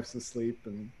and my wife's asleep,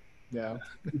 and yeah.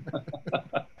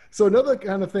 So another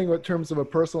kind of thing in terms of a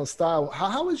personal style,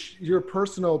 how has your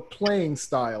personal playing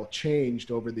style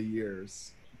changed over the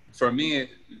years? For me,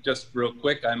 just real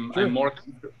quick, I'm more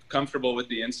comfortable with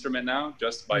the instrument now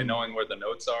just by knowing where the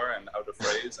notes are and how to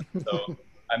phrase. And so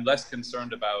I'm less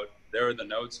concerned about, there are the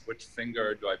notes, which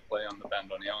finger do I play on the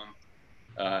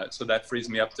bandoneon? So that frees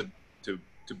me up to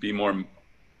be more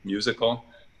musical.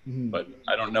 But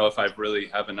I don't know if I really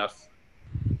have enough.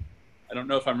 I don't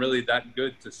know if I'm really that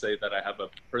good to say that I have a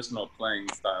personal playing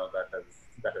style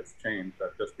that has changed.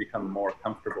 I've just become more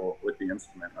comfortable with the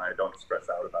instrument, and I don't stress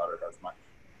out about it as much.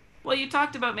 Well, you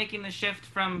talked about making the shift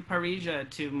from Parisia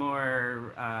to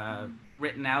more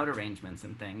written out arrangements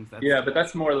and things. Yeah, but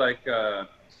that's more like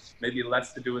maybe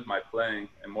less to do with my playing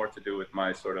and more to do with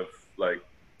my sort of like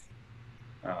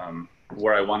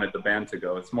where I wanted the band to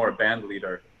go. It's more a band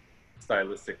leader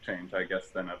stylistic change, I guess,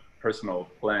 than a personal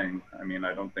playing. I mean,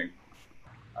 I don't think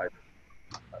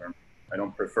I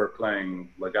don't prefer playing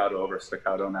legato over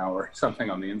staccato now or something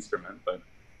on the instrument, but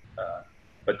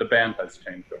the band has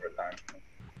changed over time.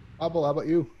 Abel, how about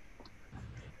you?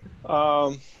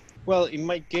 Well, in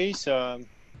my case, I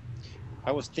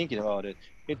was thinking about it.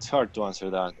 It's hard to answer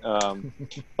that.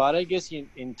 But I guess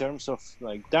in terms of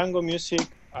like tango music,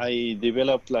 I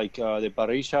developed like the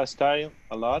Parisia style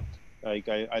a lot. Like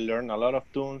I learned a lot of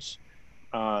tunes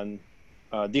and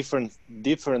different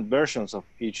versions of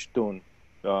each tune.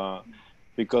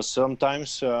 Because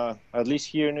sometimes, at least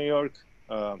here in New York,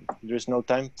 there's no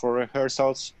time for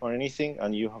rehearsals or anything,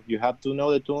 and you have to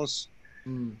know the tunes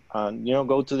and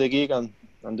go to the gig and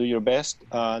do your best.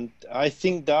 And I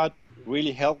think that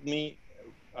really helped me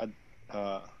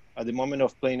at the moment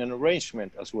of playing an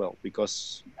arrangement as well,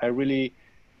 because I really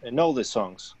know the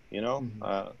songs.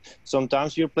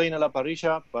 Sometimes you're playing a La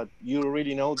Parisia, but you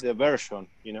really know the version,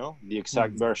 the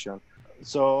exact version.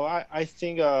 So I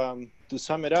think to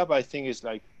sum it up, I think it's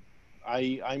like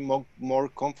I'm more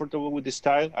comfortable with the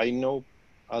style. I know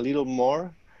a little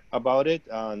more about it,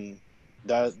 and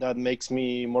that makes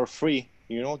me more free,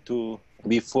 to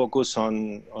be focused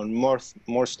on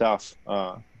more stuff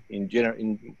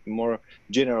in more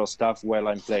general stuff while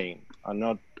I'm playing, and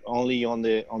not only on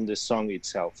the song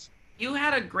itself. You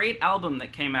had a great album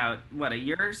that came out, a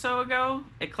year or so ago,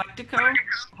 Eclectico.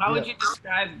 How would you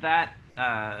describe that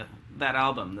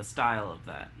album, the style of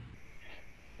that?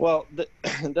 Well,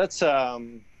 that's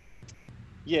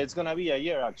it's gonna be a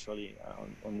year actually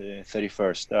on the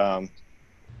 31st.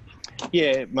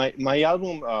 My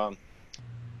album.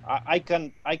 I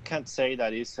can't say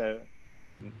that it's a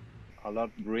lot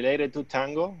related to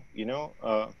tango.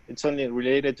 It's only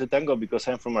related to tango because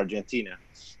I'm from Argentina.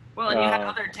 Well, and you had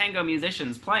other tango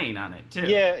musicians playing on it too.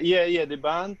 Yeah. The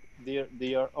band,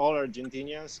 they are all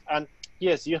Argentinians, and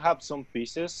yes, you have some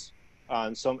pieces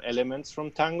and some elements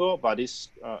from tango, but it's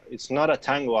not a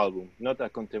tango album, not a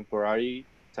contemporary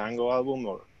tango album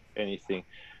or anything.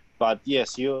 But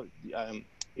yes,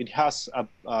 it has a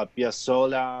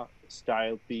Piazzolla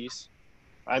style piece,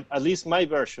 at least my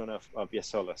version of a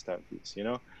Piazzolla style piece,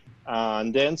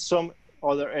 and then some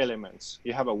other elements.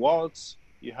 You have a waltz,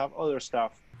 you have other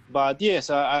stuff. But yes,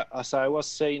 as I was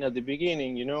saying at the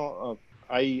beginning,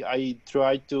 I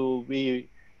try to be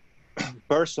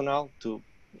personal, to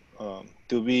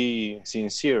be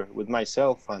sincere with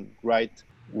myself and write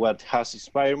what has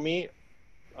inspired me,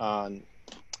 and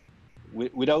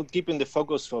without keeping the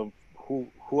focus of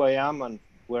who I am and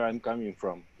where I'm coming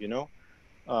from.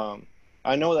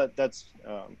 I know that's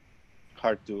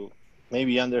hard to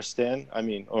maybe understand. I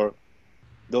mean, or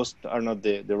those are not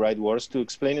the right words to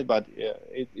explain it, but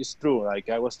it's true. Like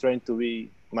I was trying to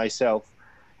be myself,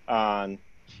 and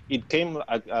it came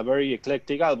a very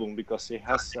eclectic album because it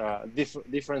has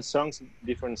different songs,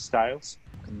 different styles.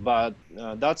 But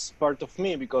that's part of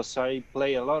me because I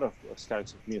play a lot of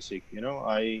styles of music.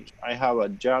 I have a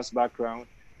jazz background.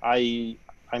 I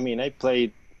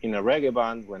played in a reggae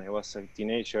band when I was a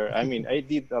teenager. I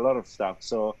did a lot of stuff.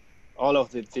 So all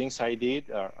of the things I did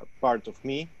are part of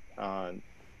me. And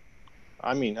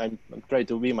I try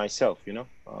to be myself,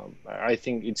 I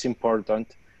think it's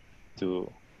important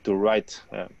to write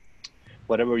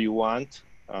whatever you want.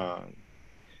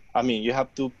 You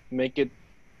have to make it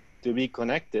to be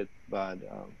connected, but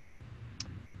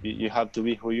you have to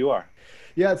be who you are.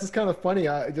 Yeah, it's just kind of funny.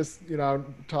 I just,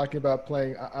 I'm talking about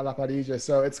playing a La Parisia.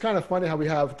 So it's kind of funny how we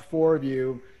have the four of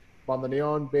you,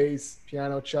 bandoneon, bass,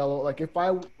 piano, cello. Like if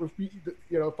I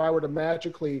were to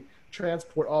magically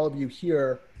transport all of you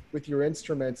here with your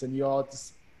instruments and you all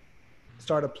just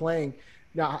started playing.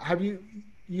 Now,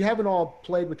 you haven't all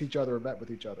played with each other or met with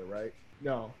each other, right?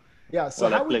 No. Yeah. So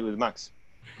I play with Max.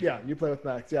 Yeah, you play with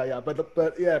Max. Yeah. But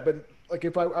like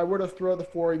if I were to throw the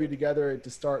four of you together to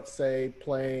start, say,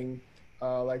 playing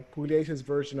like Pugliesi's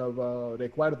version of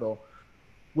Recuerdo,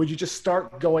 would you just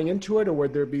start going into it, or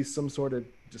would there be some sort of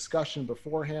discussion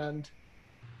beforehand?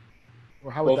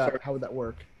 Or how would that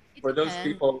work? For those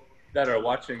people that are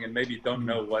watching and maybe don't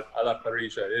know what alla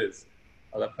parrilla is,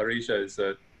 alla parrilla is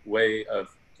a way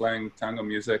of playing tango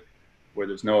music where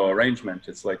there's no arrangement.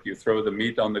 It's like you throw the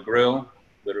meat on the grill,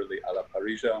 literally alla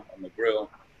parrilla on the grill,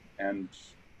 and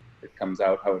it comes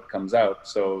out how it comes out.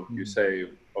 So you say,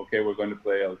 okay, we're going to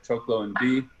play El Choclo in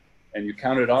D, and you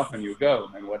count it off and you go,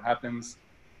 and what happens.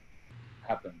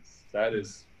 That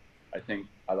is, I think,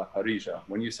 alla parrilla.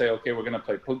 When you say, okay, we're going to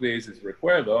play Pugliesi's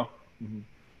Recuerdo,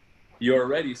 you're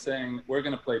already saying we're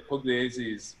going to play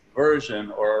Pugliesi's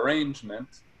version or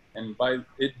arrangement, and by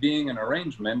it being an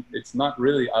arrangement, it's not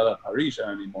really alla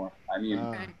parrilla anymore. I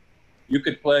mean, you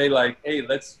could play like, hey,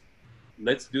 let's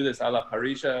do this alla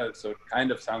parrilla, so it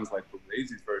kind of sounds like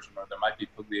Pugliesi's version, or there might be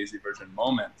Pugliese version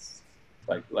moments.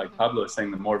 Like Pablo is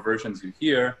saying, the more versions you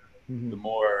hear, the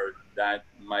more that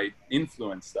might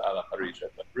influence the alla parrilla.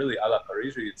 But really, alla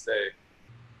parrilla, you'd say,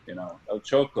 you know, El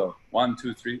Choclo, 1,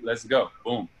 2, 3, let's go,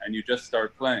 boom, and you just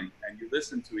start playing, and you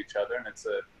listen to each other, and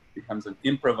becomes an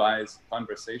improvised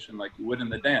conversation like you would in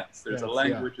the dance. There's a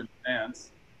language in the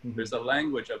dance. There's a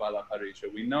language of alla parrilla.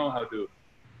 We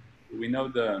know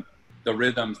the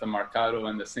rhythms, the marcado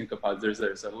and the syncopas.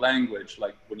 There's a language,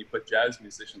 like when you put jazz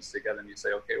musicians together and you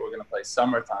say, okay, we're going to play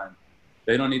Summertime.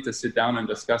 They don't need to sit down and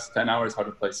discuss 10 hours how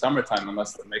to play Summertime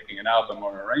unless they're making an album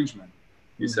or an arrangement.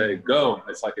 You say, go,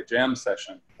 it's like a jam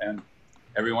session. And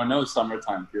everyone knows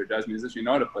Summertime. If you're a jazz musician, you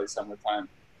know how to play Summertime,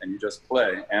 and you just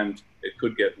play. And it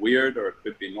could get weird, or it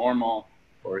could be normal,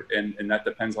 and that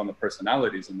depends on the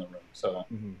personalities in the room. So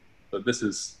this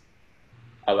is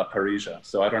alla parrilla.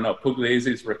 So I don't know,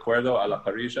 Pugliesi's Recuerdo alla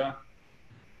parrilla.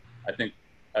 I think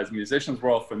as musicians,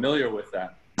 we're all familiar with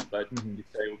that. But you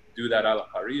say, do that alla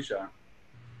parrilla.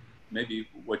 Maybe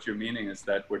what you're meaning is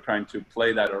that we're trying to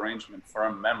play that arrangement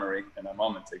from memory in a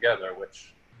moment together,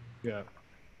 which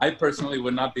I personally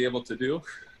would not be able to do.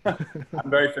 I'm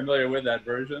very familiar with that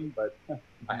version, but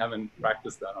I haven't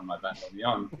practiced that on my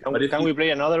bandoneon. Can we play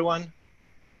another one?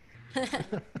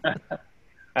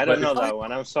 I don't know that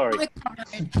one. I'm sorry.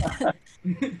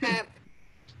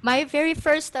 My very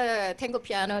first tango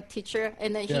piano teacher,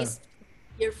 and then he's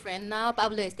your friend now,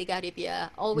 Pablo Estigarribia,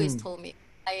 always told me,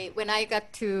 when I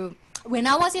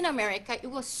was in America, it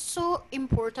was so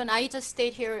important. I just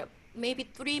stayed here maybe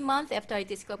 3 months after I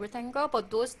discovered tango,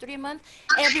 but those 3 months,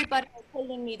 everybody was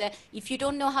telling me that if you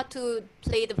don't know how to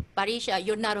play the parrilla,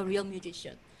 you're not a real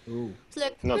musician. It's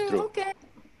like, not true. Okay,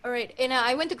 all right. And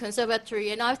I went to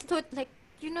conservatory, and I thought, like,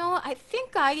 you know, I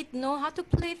think I know how to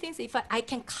play things if I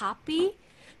can copy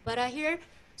what I hear.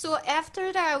 So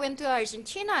after that, I went to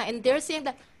Argentina, and they're saying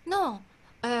that, no,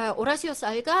 Horacio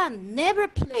Salgan never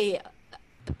play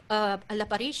la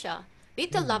parrilla.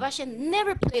 Victor Lavache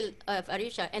never played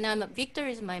parrilla. And Victor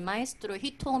is my maestro.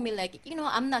 He told me, like, you know,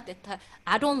 I'm not that type.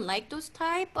 I don't like those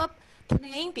type of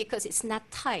playing because it's not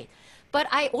tight. But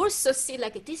I also see,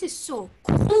 like, this is so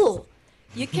cool.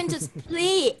 You can just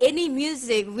play any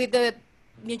music with the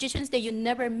musicians that you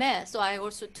never met. So I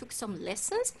also took some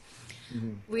lessons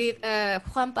with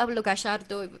Juan Pablo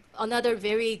Gallardo, another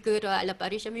very good La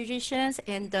Parrilla musician,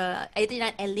 and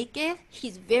Adrian Enrique.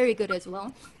 He's very good as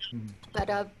well. But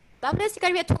Pablo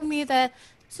Estigarribia told me that,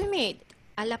 Sumi,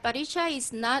 La Parrilla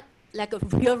is not like a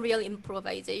real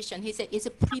improvisation. He said it's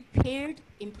a prepared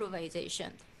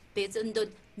improvisation based on the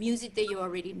music that you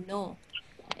already know.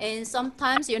 And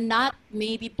sometimes you're not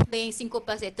maybe playing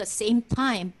syncopas at the same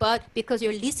time, but because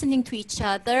you're listening to each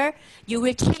other, you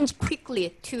will change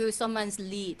quickly to someone's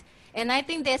lead. And I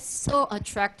think that's so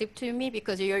attractive to me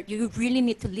because you really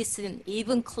need to listen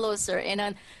even closer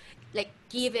and like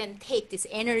give and take this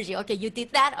energy. Okay, you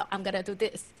did that, I'm gonna do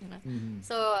this. You know?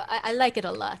 So I like it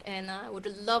a lot, and I would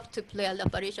love to play La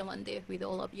Parrilla one day with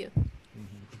all of you.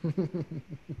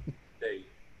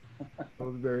 That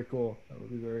would be very cool. That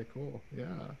would be very cool.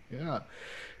 Yeah.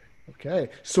 Okay.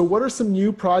 So what are some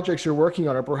new projects you're working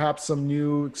on, or perhaps some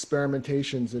new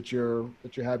experimentations that you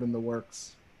have in the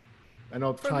works? I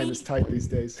know time is tight these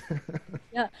days.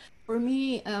 Yeah. For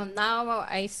me, now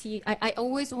I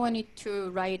always wanted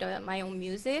to write my own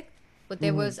music, but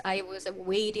I was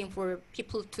waiting for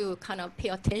people to kind of pay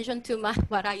attention to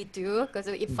what I do, because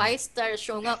if I start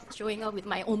showing up with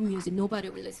my own music,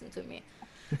 nobody will listen to me.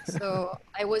 So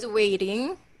I was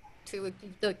waiting to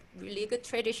give the really good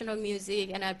traditional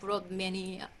music, and I brought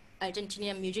many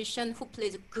Argentinian musicians who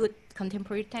plays good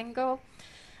contemporary tango.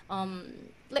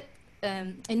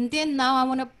 And then now I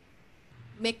want to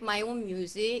make my own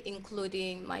music,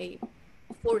 including my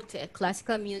forte,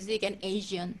 classical music and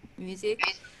Asian music.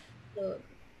 So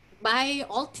my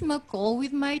ultimate goal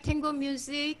with my tango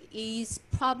music is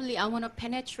probably I want to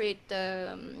penetrate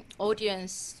the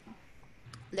audience,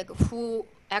 like who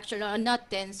actually are not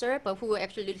dancer, but who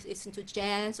actually listen to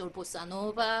jazz or bossa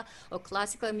nova or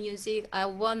classical music.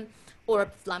 Or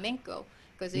flamenco,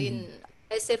 because in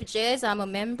SF Jazz, I'm a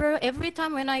member. Every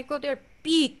time when I go there,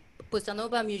 big bossa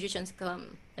nova musicians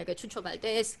come, like Chucho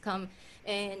Valdez come,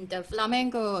 and the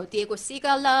flamenco, Diego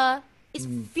Sigala is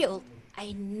filled.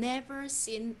 I never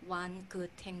seen one good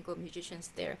tango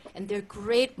musicians there, and they're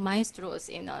great maestros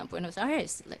in Buenos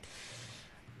Aires. Like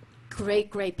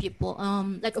great people.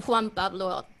 Like Juan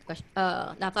Pablo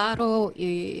Navarro,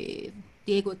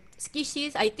 Diego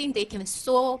Skisis. I think they can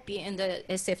so be in the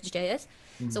SFJS.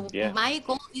 So my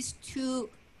goal is to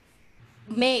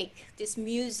make this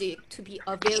music to be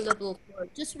available for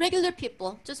just regular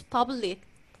people, just public,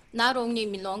 not only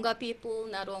milonga people,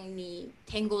 not only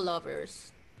tango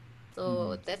lovers.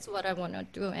 So that's what I want to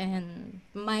do. And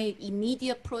my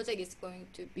immediate project is going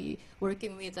to be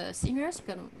working with singers.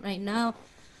 Right now,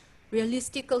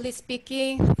 realistically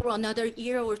speaking, for another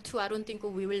year or two, I don't think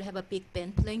we will have a big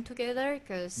band playing together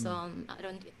because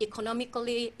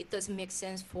economically it doesn't make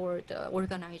sense for the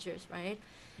organizers, right?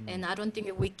 And I don't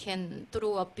think we can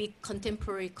throw a big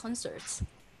contemporary concerts.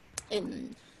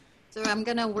 And so I'm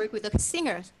gonna work with the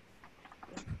singers.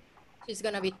 It's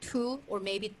gonna be 2 or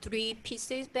maybe 3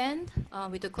 pieces band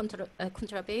with the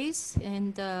contrabass,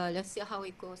 and let's see how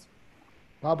it goes.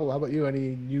 Pablo, how about you?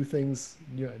 Any new things,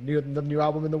 new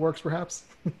album in the works, perhaps?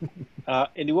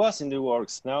 It was in the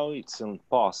works. Now it's on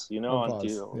pause,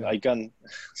 until I can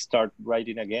start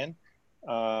writing again.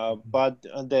 But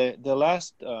the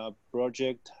last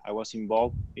project I was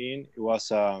involved in, it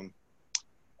was a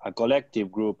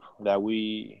collective group that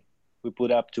we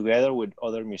put up together with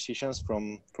other musicians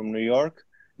from New York,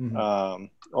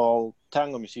 all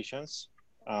tango musicians,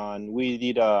 and we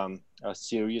did a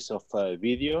series of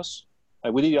videos.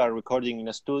 We did a recording in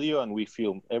a studio and we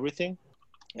filmed everything.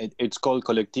 It's called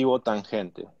Colectivo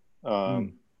Tangente.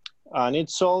 And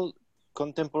it's all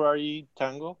contemporary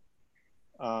tango.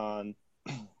 And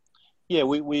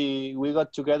we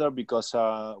got together because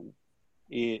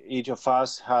each of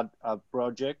us had a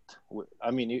project. I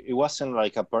mean, it wasn't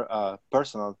like a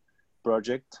personal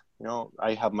project.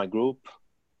 I have my group,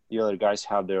 the other guys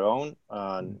have their own,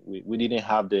 and we didn't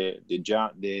have the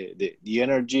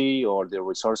energy or the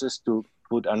resources to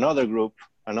put another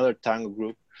tango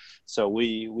group. So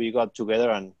we got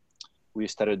together and we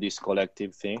started this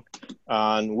collective thing.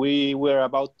 And we were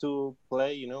about to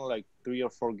play, like 3 or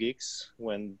 4 gigs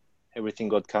when everything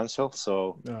got canceled.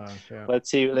 So let's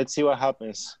see what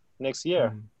happens next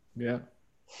year. Yeah.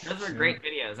 Those were great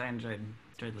videos. I enjoyed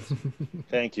this.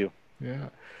 Thank you. Yeah.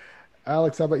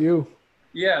 Alex, how about you?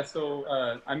 Yeah, so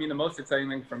the most exciting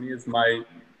thing for me is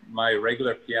my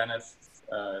regular pianist,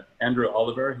 Andrew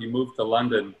Oliver. He moved to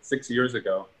London 6 years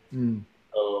ago.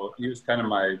 So he was kind of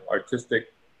my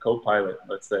artistic co-pilot,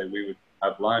 let's say. We would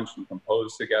have lunch and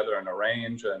compose together and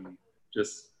arrange, and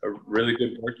just a really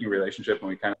good working relationship, and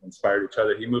we kind of inspired each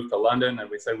other. He moved to London and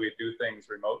we said we'd do things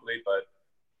remotely, but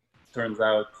turns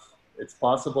out it's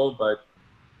possible, but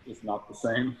it's not the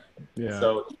same. Yeah.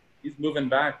 So he's moving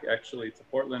back actually to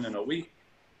Portland in a week.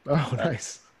 Oh,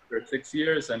 nice. For 6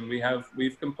 years, and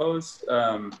we've composed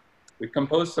some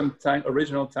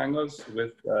original tangos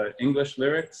with English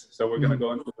lyrics. So we're going to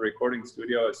go into the recording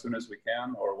studio as soon as we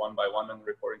can, or one by one in the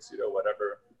recording studio,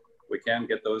 whatever we can,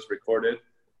 get those recorded.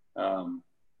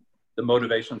 The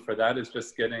motivation for that is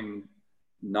just getting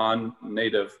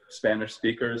non-native Spanish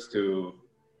speakers to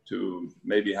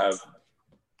maybe have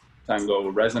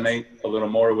tango resonate a little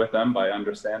more with them by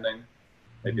understanding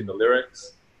maybe the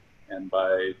lyrics, and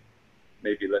by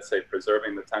maybe, let's say,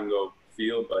 preserving the tango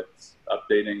feel, but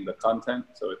updating the content.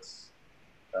 So it's,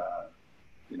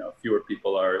 fewer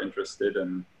people are interested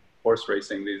in horse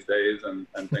racing these days and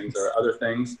things, or other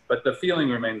things, but the feeling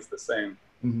remains the same,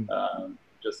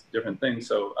 just different things.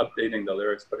 So updating the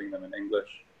lyrics, putting them in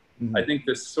English. I think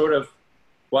this sort of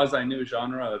quasi-new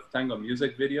genre of tango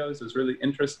music videos is really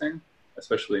interesting,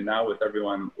 especially now with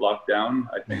everyone locked down.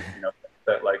 I think,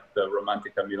 that like the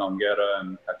Romantica Milonguera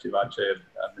and Cachivache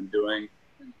have been doing.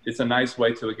 It's a nice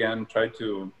way to, again, try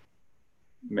to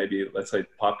maybe, let's say,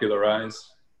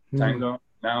 popularize tango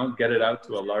now, get it out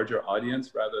to a larger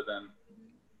audience rather than,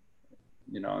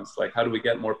 it's like, how do we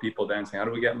get more people dancing? How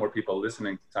do we get more people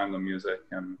listening to tango music?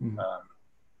 And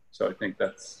so I think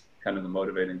that's kind of the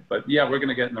motivating. But yeah, we're going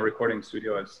to get in the recording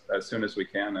studio as soon as we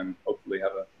can, and hopefully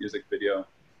have a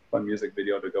fun music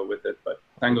video to go with it. But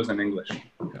tango's in English.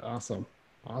 Awesome.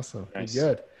 Nice.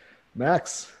 Good.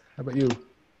 Max, how about you?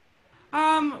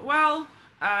 Well,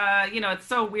 it's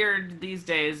so weird these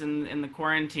days in the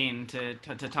quarantine to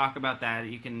talk about that.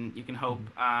 You can hope.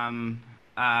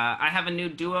 I have a new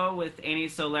duo with Amy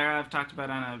Solera. I've talked about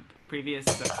on a previous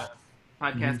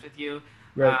podcast with you.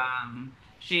 Right.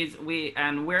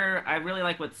 I really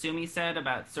like what Sumi said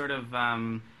about sort of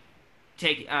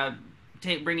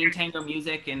bringing tango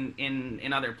music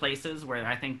in other places where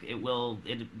I think it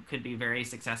could be very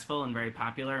successful and very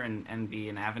popular and be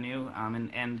an avenue.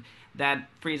 And that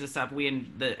frees us up.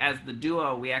 As the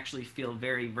duo, we actually feel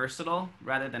very versatile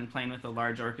rather than playing with a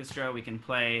large orchestra. We can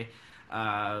play.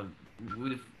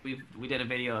 We did a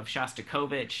video of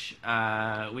Shostakovich.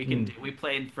 We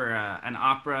played for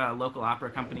a local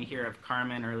opera company here of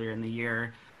Carmen earlier in the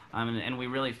year. And we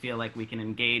really feel like we can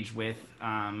engage with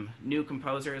new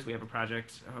composers. We have a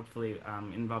project, hopefully,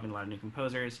 involving a lot of new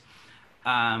composers,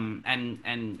 and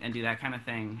do that kind of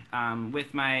thing.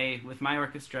 With my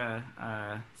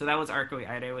orchestra, so that was Arco y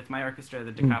Aire. With my orchestra,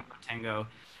 the Da Capo Tango.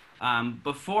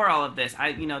 Before all of this,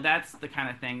 that's the kind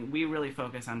of thing we really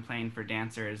focus on playing for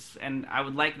dancers, and I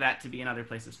would like that to be in other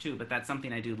places too, but that's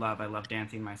something I do love. I love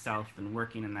dancing myself and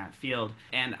working in that field,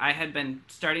 and I had been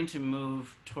starting to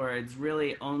move towards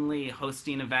really only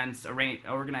hosting events,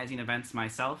 organizing events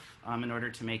myself, in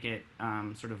order to make it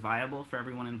sort of viable for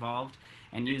everyone involved,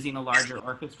 and using a larger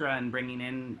orchestra and bringing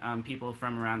in people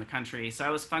from around the country. So I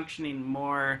was functioning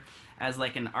more as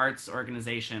like an arts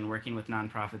organization, working with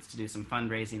nonprofits to do some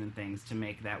fundraising and things to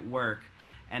make that work.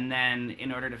 And then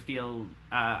in order to feel,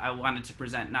 I wanted to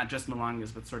present not just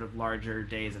milongas, but sort of larger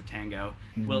days of tango.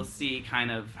 We'll see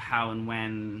kind of how and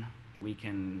when we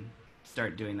can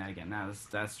start doing that again.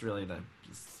 That's really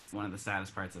one of the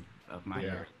saddest parts of my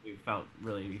year. We felt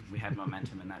really, we had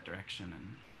momentum in that direction.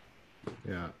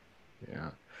 And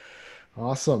Yeah.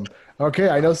 Awesome. Okay,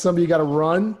 I know some of you got to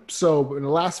run. So in the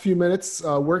last few minutes,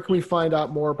 where can we find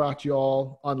out more about you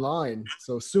all online?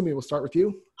 So Sumi, we'll start with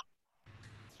you.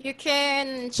 You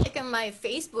can check on my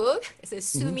Facebook. It's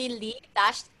Sumi Lee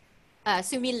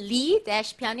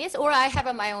pianist, or I have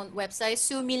on my own website,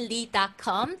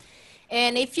 sumilee.com.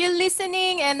 And if you're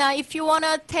listening and if you want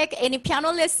to take any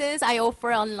piano lessons I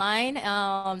offer online,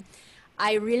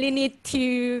 I really need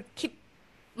to keep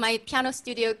my piano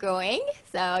studio going.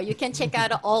 So you can check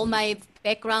out all my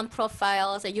background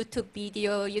profiles, a YouTube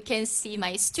video. You can see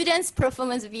my students'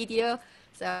 performance video.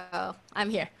 So I'm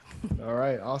here. All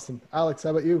right, awesome. Alex,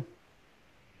 how about you?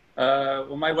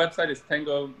 Well, my website is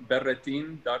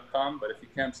tangoberretin.com, but if you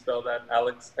can't spell that,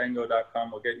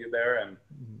 alextango.com will get you there. And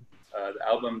the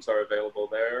albums are available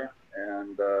there.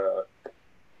 And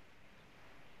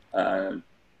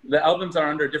the albums are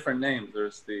under different names.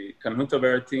 There's the Conjunto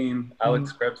Berretin,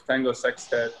 Alex Krebs Tango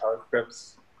Sextet, Alex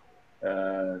Krebs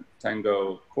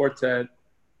Tango Quartet,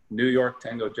 New York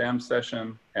Tango Jam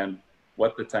Session, and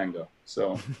What the Tango.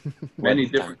 So many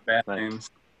different band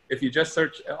names. If you just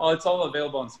search, it's all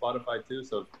available on Spotify too.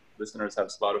 So if listeners have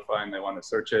Spotify and they want to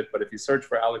search it. But if you search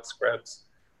for Alex Krebs,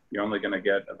 you're only going to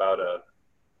get about a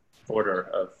quarter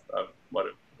of what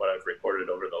I've recorded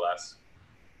over the last,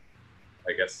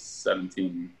 I guess,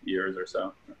 17 years or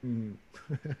so.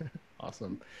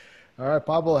 Awesome. All right,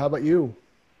 Pablo, how about you?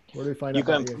 Where do we find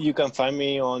out? You can find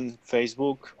me on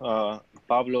Facebook,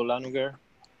 Pablo Lanuger,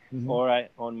 or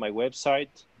on my website,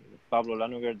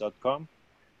 pablolanuger.com.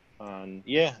 And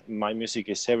yeah, my music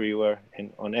is everywhere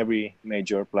and on every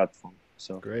major platform.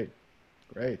 So great.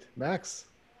 Max?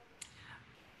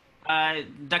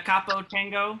 Da Capo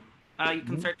Tango. You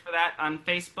can search for that on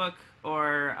Facebook,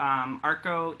 or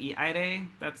Arco y Aire,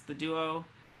 that's the duo.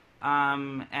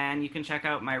 And you can check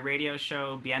out my radio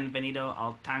show, Bienvenido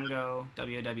al Tango,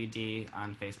 WWD,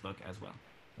 on Facebook as well.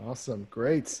 Awesome.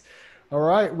 Great. All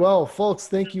right. Well, folks,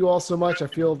 thank you all so much. I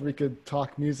feel we could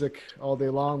talk music all day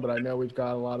long, but I know we've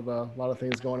got a lot of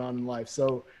things going on in life.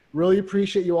 So really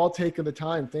appreciate you all taking the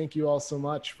time. Thank you all so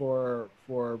much for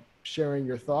sharing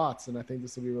your thoughts. And I think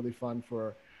this will be really fun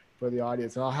for the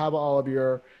audience. And I'll have all of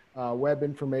your web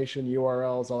information,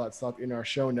 URLs, all that stuff in our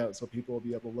show notes, so people will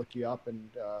be able to look you up and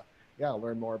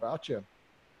learn more about you.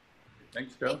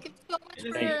 Thanks, Joe. Thank you so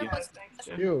much.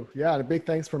 Thank you. Yeah, and a big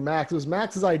thanks for Max. It was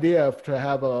Max's idea to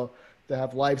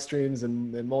have live streams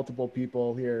and multiple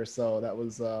people here. So that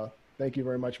was thank you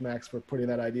very much, Max, for putting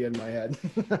that idea in my head.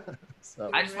 So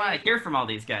I just want to hear from all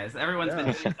these guys. Everyone's been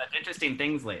doing such interesting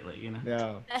things lately, you know.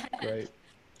 Yeah, great.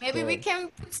 Maybe we can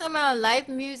put some live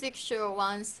music show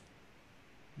once.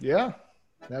 Yeah,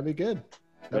 that'd be good.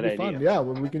 That'd be fun. Yeah,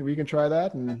 well, we can try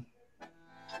that, and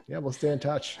yeah, we'll stay in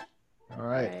touch. All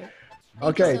right. Thank you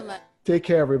Okay. so much. Take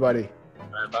care, everybody.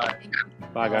 Bye.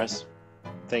 Bye, guys.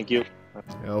 Thank you.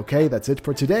 Okay, that's it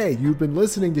for today. You've been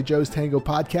listening to Joe's Tango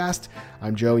Podcast.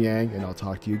 I'm Joe Yang, and I'll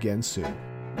talk to you again soon.